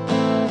down.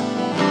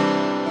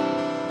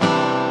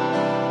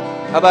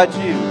 How about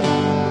you?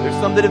 There's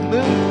some that have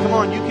moved. Come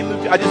on, you can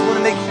move. I just want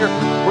to make sure.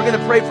 We're going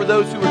to pray for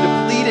those who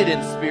are depleted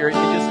in spirit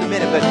in just a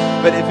minute.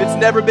 But if it's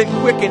never been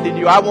quickened in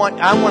you, I want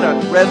to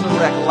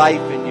resurrect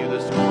life in you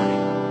this morning.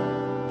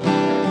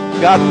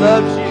 God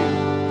loves you.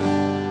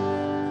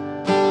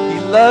 He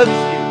loves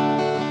you.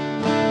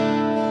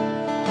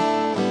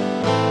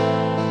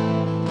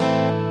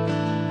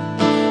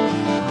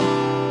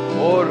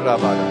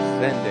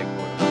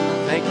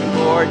 Thank you,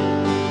 Lord.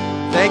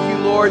 Thank you,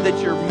 Lord,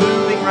 that you're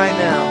moving right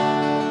now.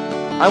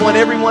 I want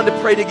everyone to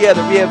pray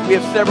together. We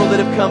have several that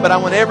have come, but I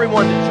want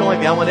everyone to join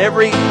me. I want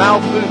every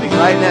mouth moving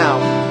right now.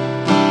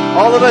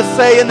 All of us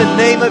say, in the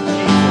name of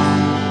Jesus,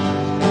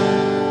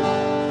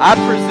 I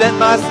present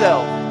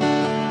myself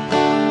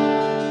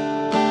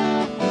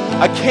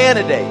a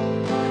candidate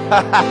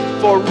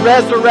for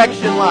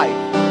resurrection life.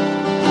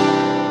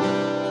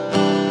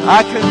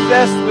 I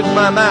confess with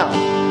my mouth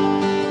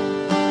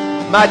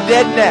my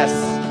deadness.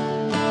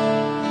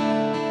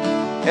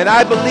 And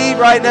I believe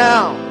right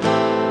now,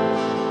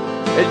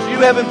 as you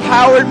have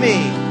empowered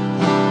me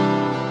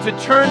to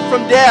turn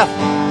from death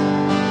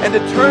and to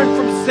turn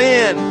from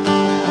sin,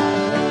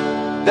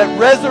 that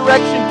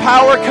resurrection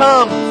power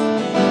comes.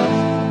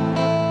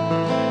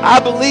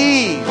 I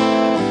believe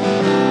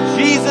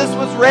Jesus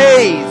was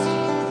raised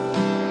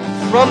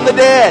from the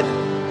dead,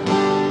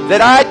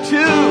 that I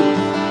too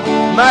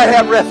might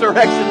have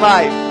resurrection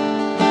life.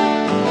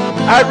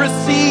 I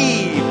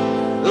receive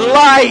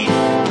life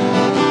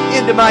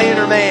into my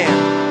inner man.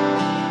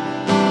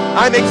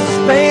 I'm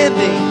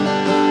expanding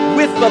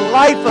with the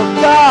life of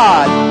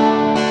God.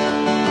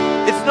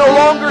 It's no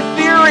longer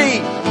theory.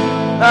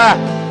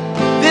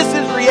 This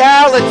is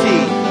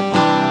reality.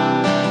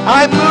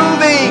 I'm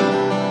moving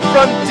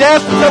from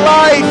death to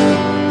life,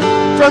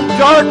 from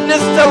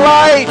darkness to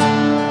light.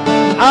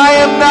 I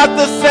am not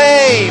the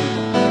same.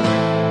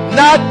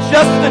 Not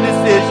just a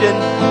decision,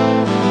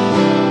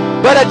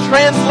 but a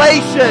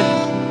translation.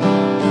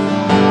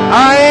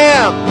 I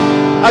am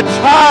a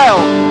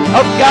child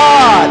of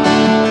God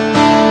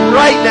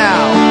right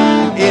now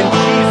in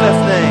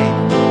Jesus' name.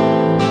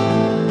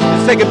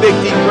 Let's take a big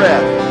deep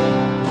breath.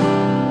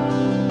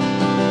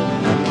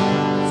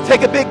 Let's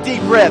take a big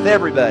deep breath,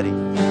 everybody.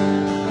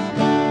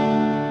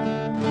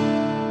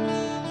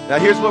 Now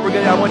here's what we're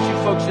going to do. I want you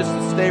folks just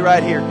to stay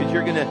right here, because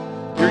you're going to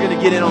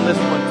get in on this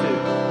one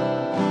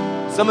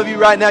too. Some of you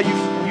right now, you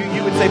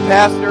would say,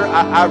 Pastor,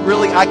 I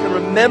can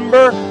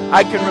remember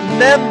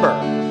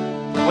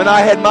when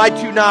I had my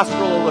 2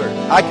 nostril alert.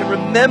 I can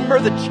remember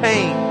the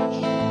change.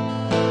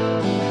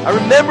 I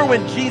remember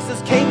when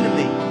Jesus came to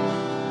me.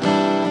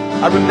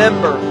 I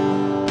remember.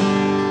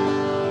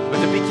 But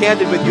to be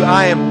candid with you,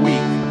 I am weak.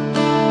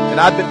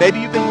 And maybe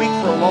you've been weak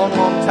for a long,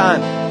 long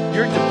time.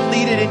 You're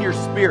depleted in your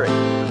spirit.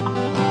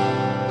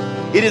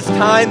 It is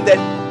time that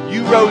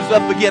you rose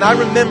up again. I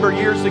remember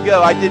years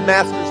ago, I did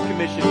Master's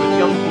Commission with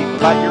young people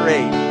about your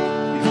age,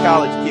 these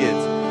college kids.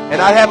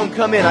 And I'd have them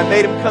come in. I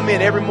made them come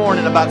in every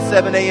morning about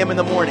 7 a.m. in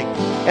the morning.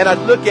 And I'd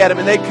look at them,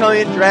 and they'd come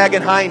in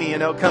dragging Heine,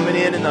 coming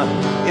in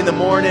the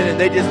morning, and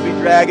they'd just be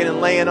dragging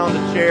and laying on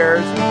the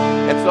chairs.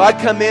 And so I'd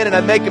come in, and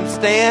I'd make them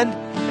stand,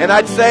 and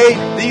I'd say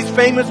these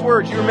famous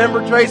words. You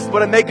remember, Trace,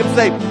 what I'd make them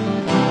say?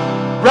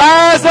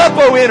 Rise up,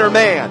 O inner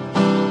man.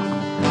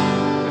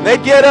 And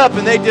they'd get up,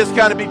 and they'd just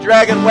kind of be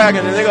dragging,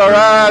 wagging, and they go,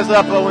 rise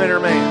up, O inner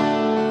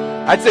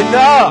man. I'd say,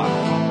 no.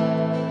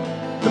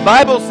 The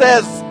Bible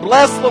says,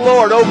 bless the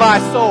Lord, O my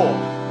soul,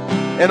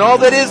 And all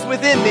that is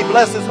within me,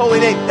 bless His holy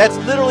name. That's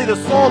literally the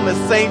psalmist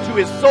saying to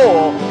his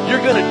soul,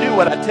 you're going to do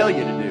what I tell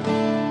you to do.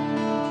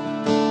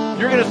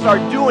 You're going to start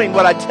doing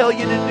what I tell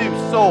you to do,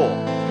 soul.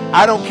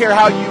 I don't care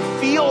how you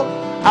feel.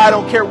 I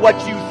don't care what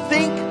you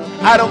think.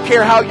 I don't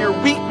care how your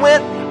week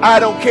went. I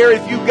don't care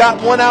if you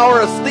got 1 hour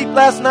of sleep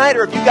last night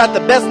or if you got the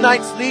best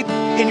night's sleep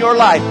in your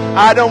life.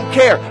 I don't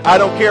care. I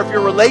don't care if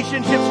your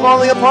relationship's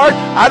falling apart.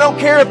 I don't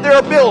care if there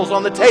are bills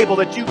on the table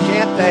that you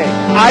can't pay.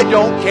 I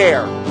don't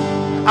care.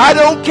 I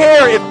don't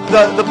care if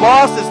the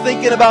boss is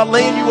thinking about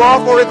laying you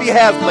off or if he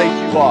has laid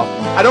you off.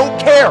 I don't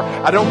care.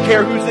 I don't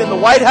care who's in the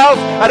White House.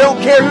 I don't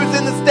care who's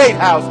in the State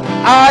House.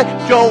 I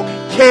don't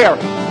care.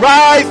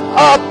 Rise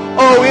up,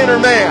 O inner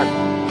man.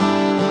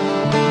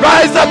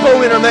 Rise up,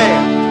 O inner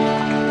man.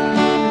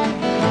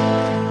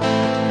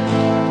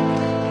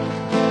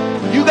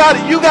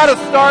 You got to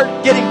start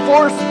getting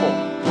forceful.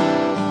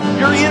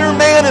 Your inner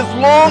man is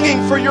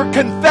longing for your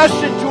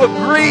confession to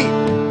agree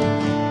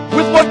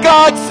with what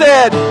God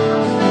said.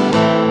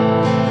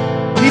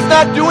 He's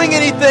not doing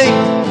anything.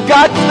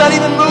 God's not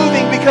even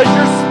moving because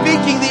you're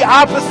speaking the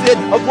opposite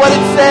of what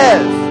it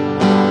says.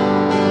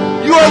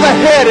 You are the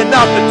head and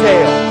not the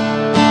tail.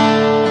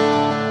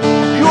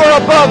 You are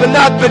above and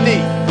not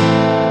beneath.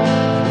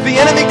 If the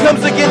enemy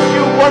comes against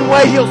you one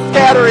way, he'll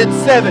scatter in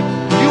seven.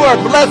 You are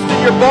blessed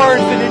in your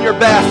barns and in your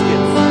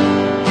baskets.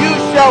 You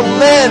shall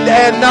lend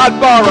and not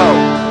borrow.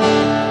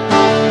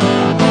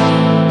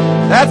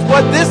 That's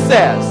what this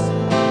says.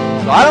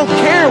 So I don't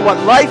care what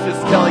life is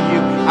telling you.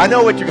 I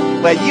know what you're going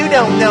to. Well, you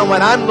don't know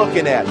what I'm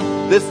looking at.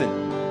 Listen,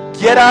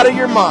 get out of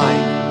your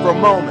mind for a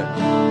moment.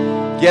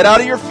 Get out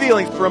of your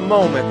feelings for a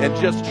moment and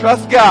just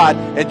trust God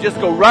and just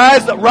go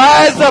rise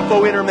up,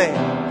 O inner man.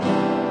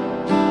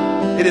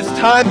 It is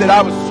time that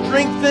I was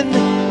strengthened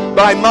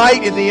by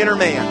might in the inner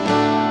man.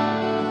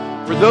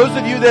 For those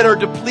of you that are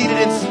depleted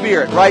in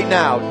spirit right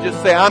now,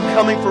 just say, I'm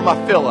coming for my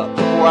fill-up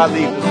before I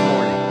leave this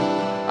morning.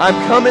 I'm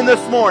coming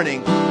this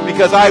morning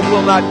because I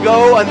will not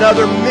go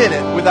another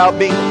minute without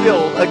being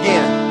filled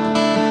again.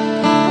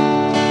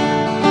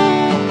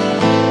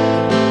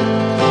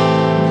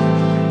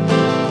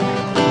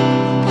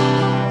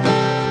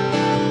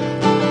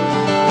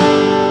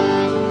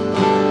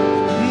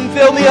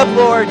 Fill me up,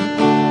 Lord.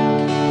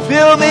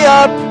 Fill me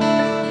up.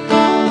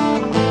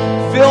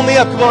 Fill me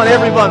up. Come on,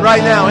 everyone,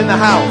 right now in the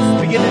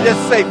house. Begin to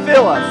just say,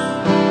 fill us.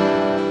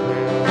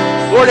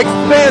 Lord,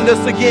 expand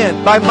us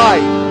again by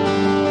might.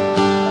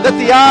 Let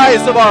the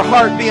eyes of our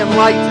heart be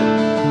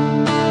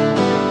enlightened.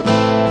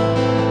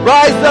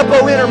 Rise up,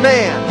 O inner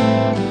man.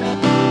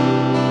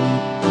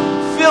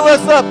 Fill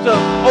us up to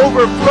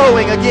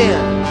overflowing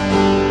again.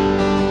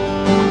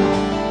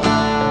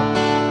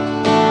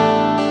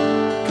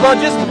 Come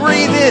on, just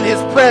breathe in His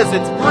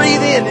presence.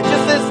 Breathe in. And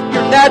just as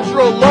your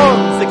natural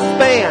lungs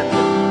expand,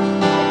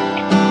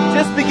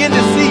 just begin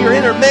to see your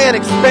inner man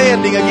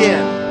expanding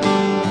again.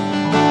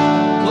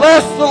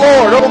 Bless the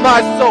Lord, O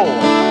my soul,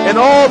 and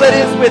all that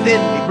is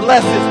within me.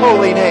 Bless His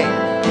holy name.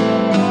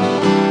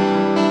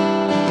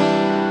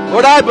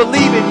 Lord, I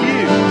believe in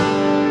You.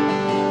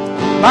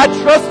 My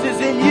trust is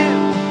in You.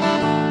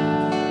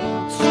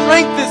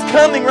 Strength is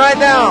coming right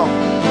now.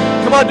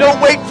 Come on,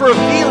 don't wait for a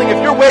feeling.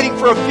 If you're waiting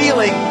for a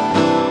feeling,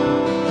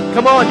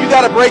 come on, you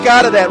got to break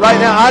out of that right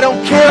now. I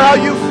don't care how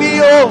you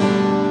feel.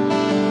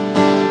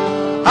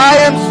 I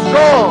am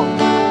strong.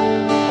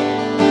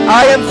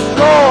 I am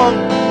strong.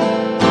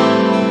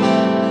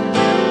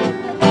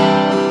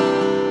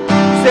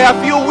 You say, I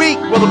feel weak.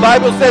 Well, the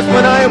Bible says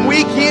when I am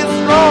weak, He is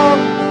strong.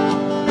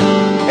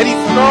 And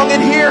He's strong in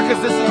here because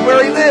this is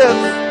where He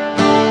lives.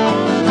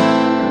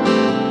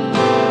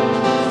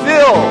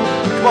 Fill.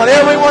 Come on,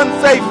 everyone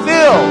say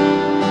fill.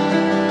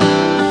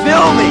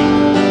 Fill me.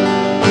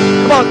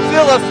 Come on,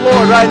 fill us,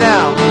 Lord, right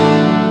now.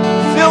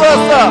 Fill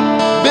us up.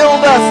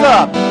 Build us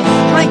up.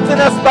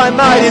 Strengthen us by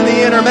might in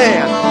the inner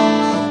man.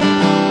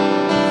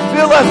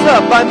 Fill us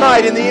up by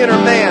might in the inner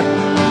man.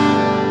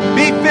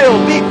 Be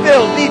filled, be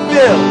filled, be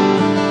filled.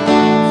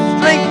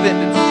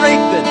 Strengthened and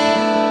strengthened.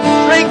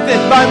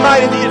 Strengthened by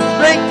might in the inner.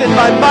 Strengthened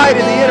by might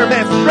in the inner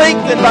man.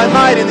 Strengthened by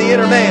might in the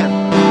inner man.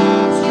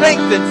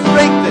 Strengthened,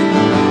 strengthened.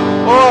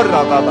 Oh,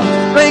 Rababa.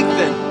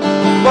 Strengthened.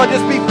 Come on,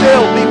 just be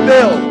filled, be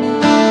filled.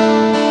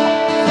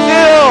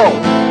 Fill.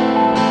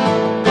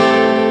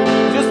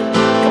 Just,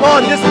 come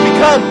on, just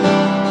become.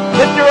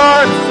 Lift your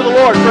arms to the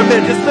Lord for a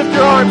minute. Just lift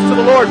your arms to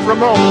the Lord for a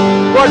moment.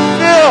 Lord,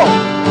 fill.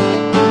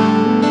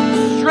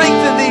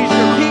 Strengthen these,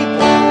 your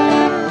people.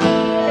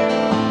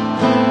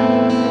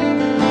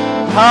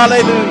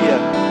 Hallelujah.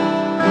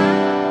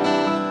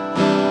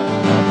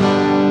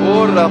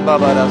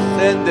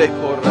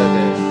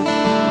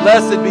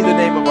 Blessed be the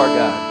name of our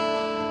God.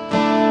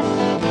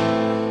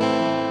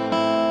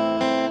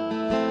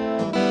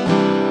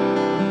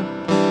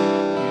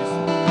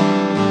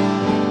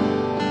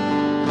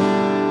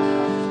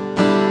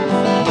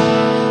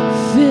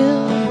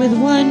 With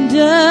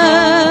wonder,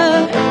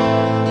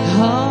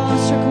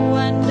 awestruck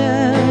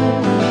wonder,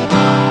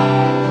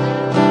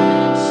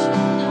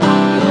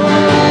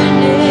 your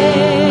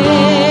name,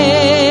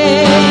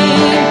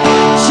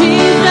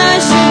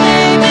 Jesus, your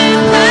name.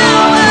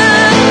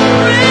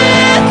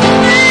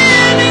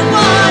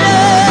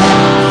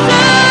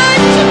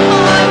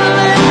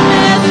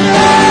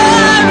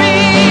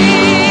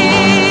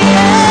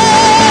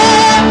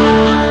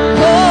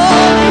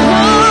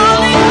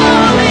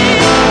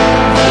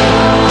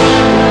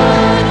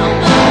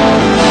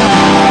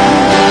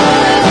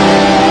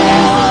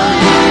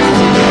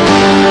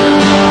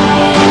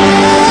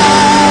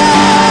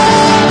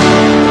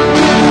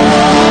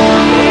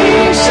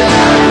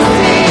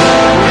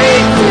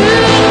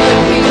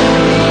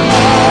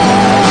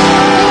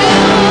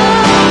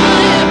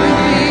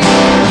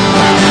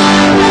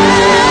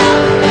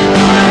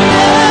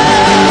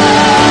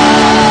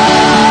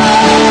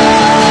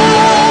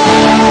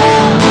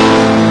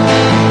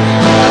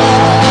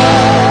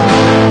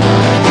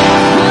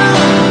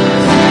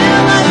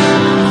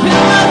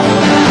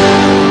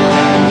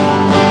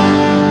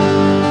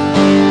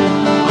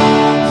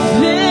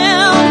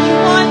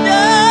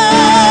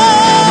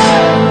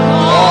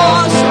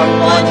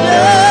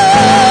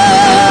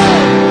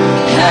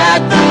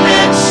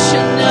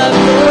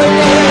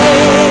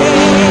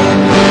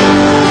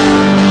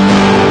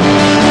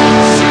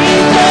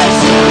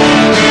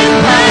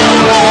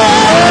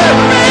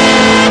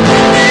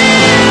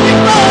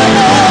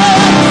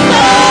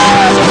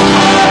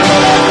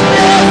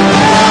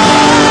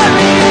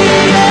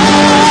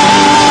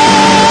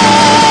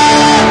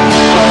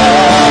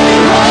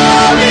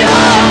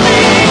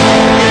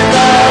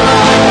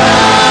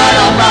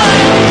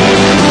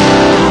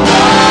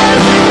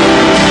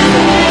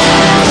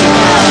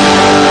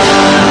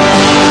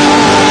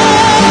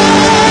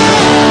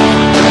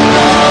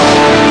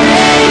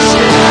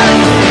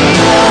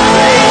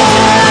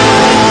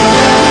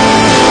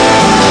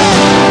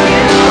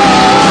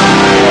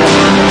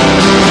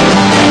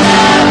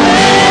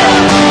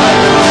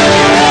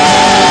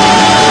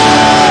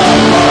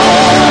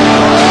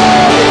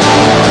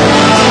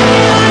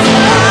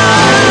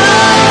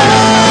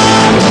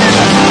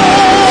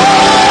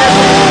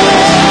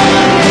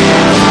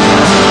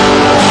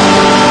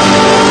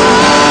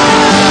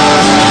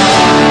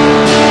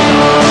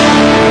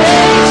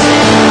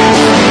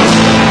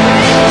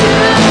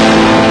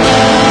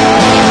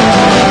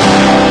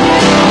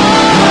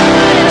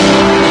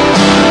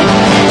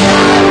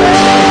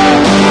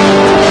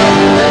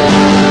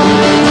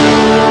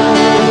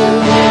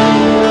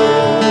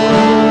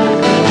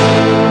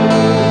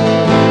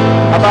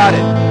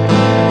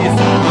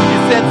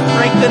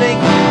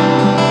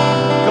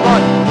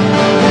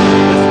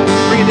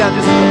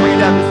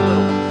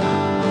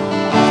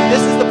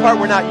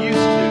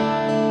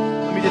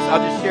 I'll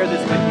just share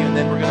this with you and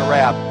then we're going to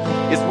wrap,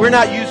 is we're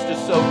not used to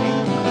soaking.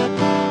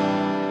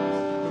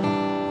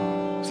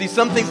 See,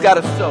 something's got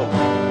to soak.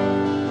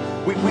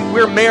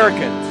 We're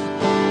Americans.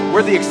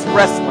 We're the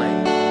express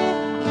lane.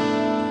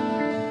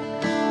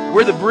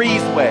 We're the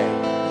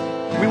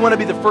breezeway. We want to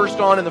be the first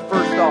on and the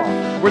first off.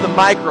 We're the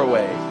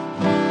microwave.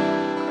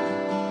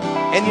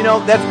 And you know,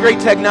 that's great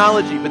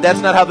technology, but that's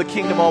not how the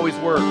kingdom always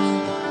works.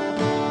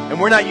 And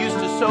we're not used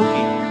to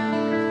soaking.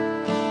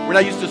 We're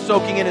not used to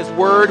soaking in His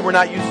Word. We're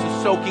not used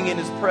to soaking in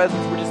His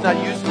presence. We're just not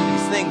used to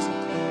these things.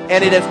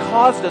 And it has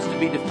caused us to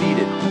be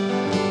defeated.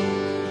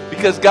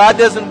 Because God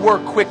doesn't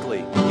work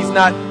quickly.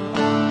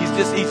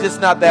 He's just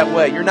not that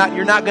way. You're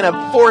not going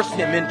to force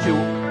Him into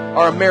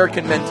our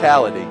American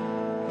mentality.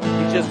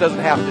 He just doesn't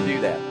have to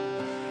do that.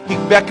 He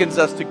beckons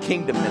us to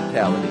kingdom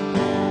mentality.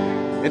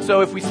 And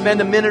so if we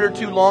spend a minute or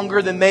two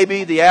longer than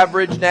maybe the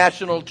average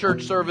national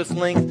church service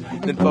length,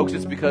 then folks,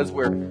 it's because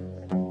we're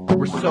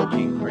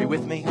soaking. Are you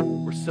with me?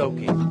 We're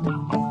soaking.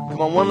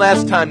 Come on, one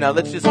last time now.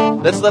 Let's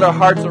let our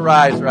hearts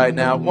arise right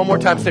now. One more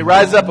time. Say,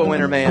 rise up, O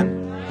inner man.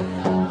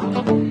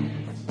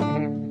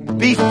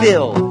 Be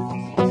filled.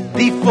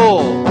 Be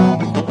full.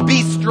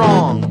 Be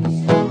strong.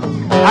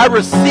 I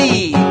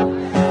receive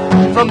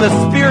from the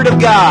Spirit of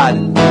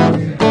God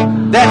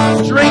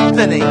that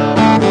strengthening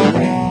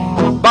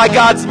by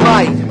God's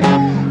might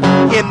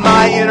in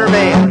my inner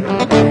man.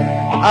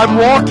 I'm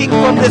walking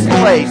from this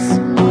place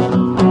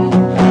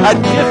a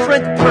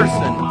different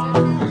person,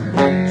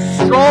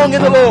 strong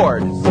in the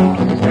Lord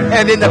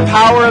and in the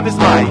power of His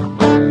might.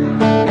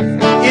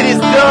 It is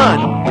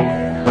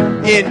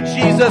done in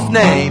Jesus'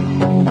 name.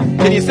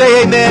 Can you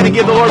say amen and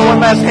give the Lord one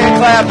last hand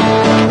clap?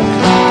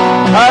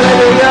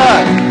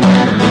 Hallelujah.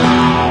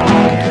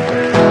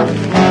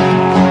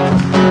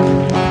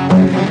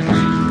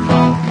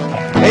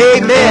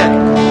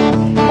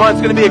 Amen. Come on,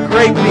 it's going to be a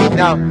great week.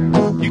 Now,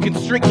 you can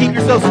keep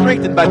yourself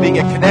strengthened by being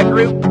at Connect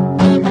Group,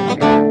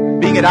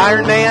 being at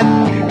Iron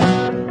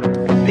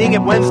Man, being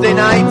at Wednesday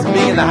nights,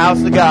 being in the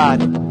house of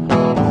God. You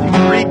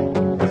can read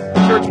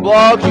church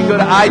blogs. You can go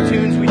to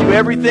iTunes. We do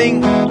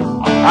everything,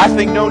 I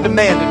think, known to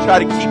man to try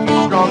to keep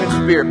you strong in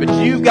spirit.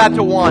 But you've got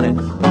to want it.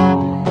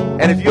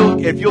 And if you'll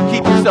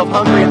keep yourself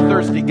hungry and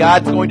thirsty,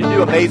 God's going to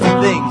do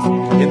amazing things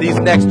in these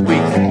next weeks.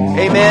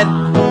 Amen.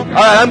 All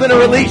right, I'm going to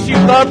release you.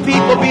 Love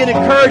people. Be an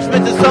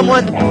encouragement to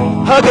someone.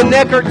 Hug a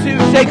neck or two.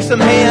 Shake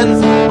some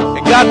hands.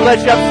 And God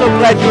bless you. I'm so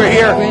glad you're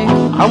here.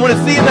 I want to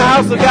see you in the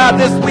house of God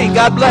this week.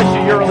 God bless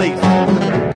you. You're released.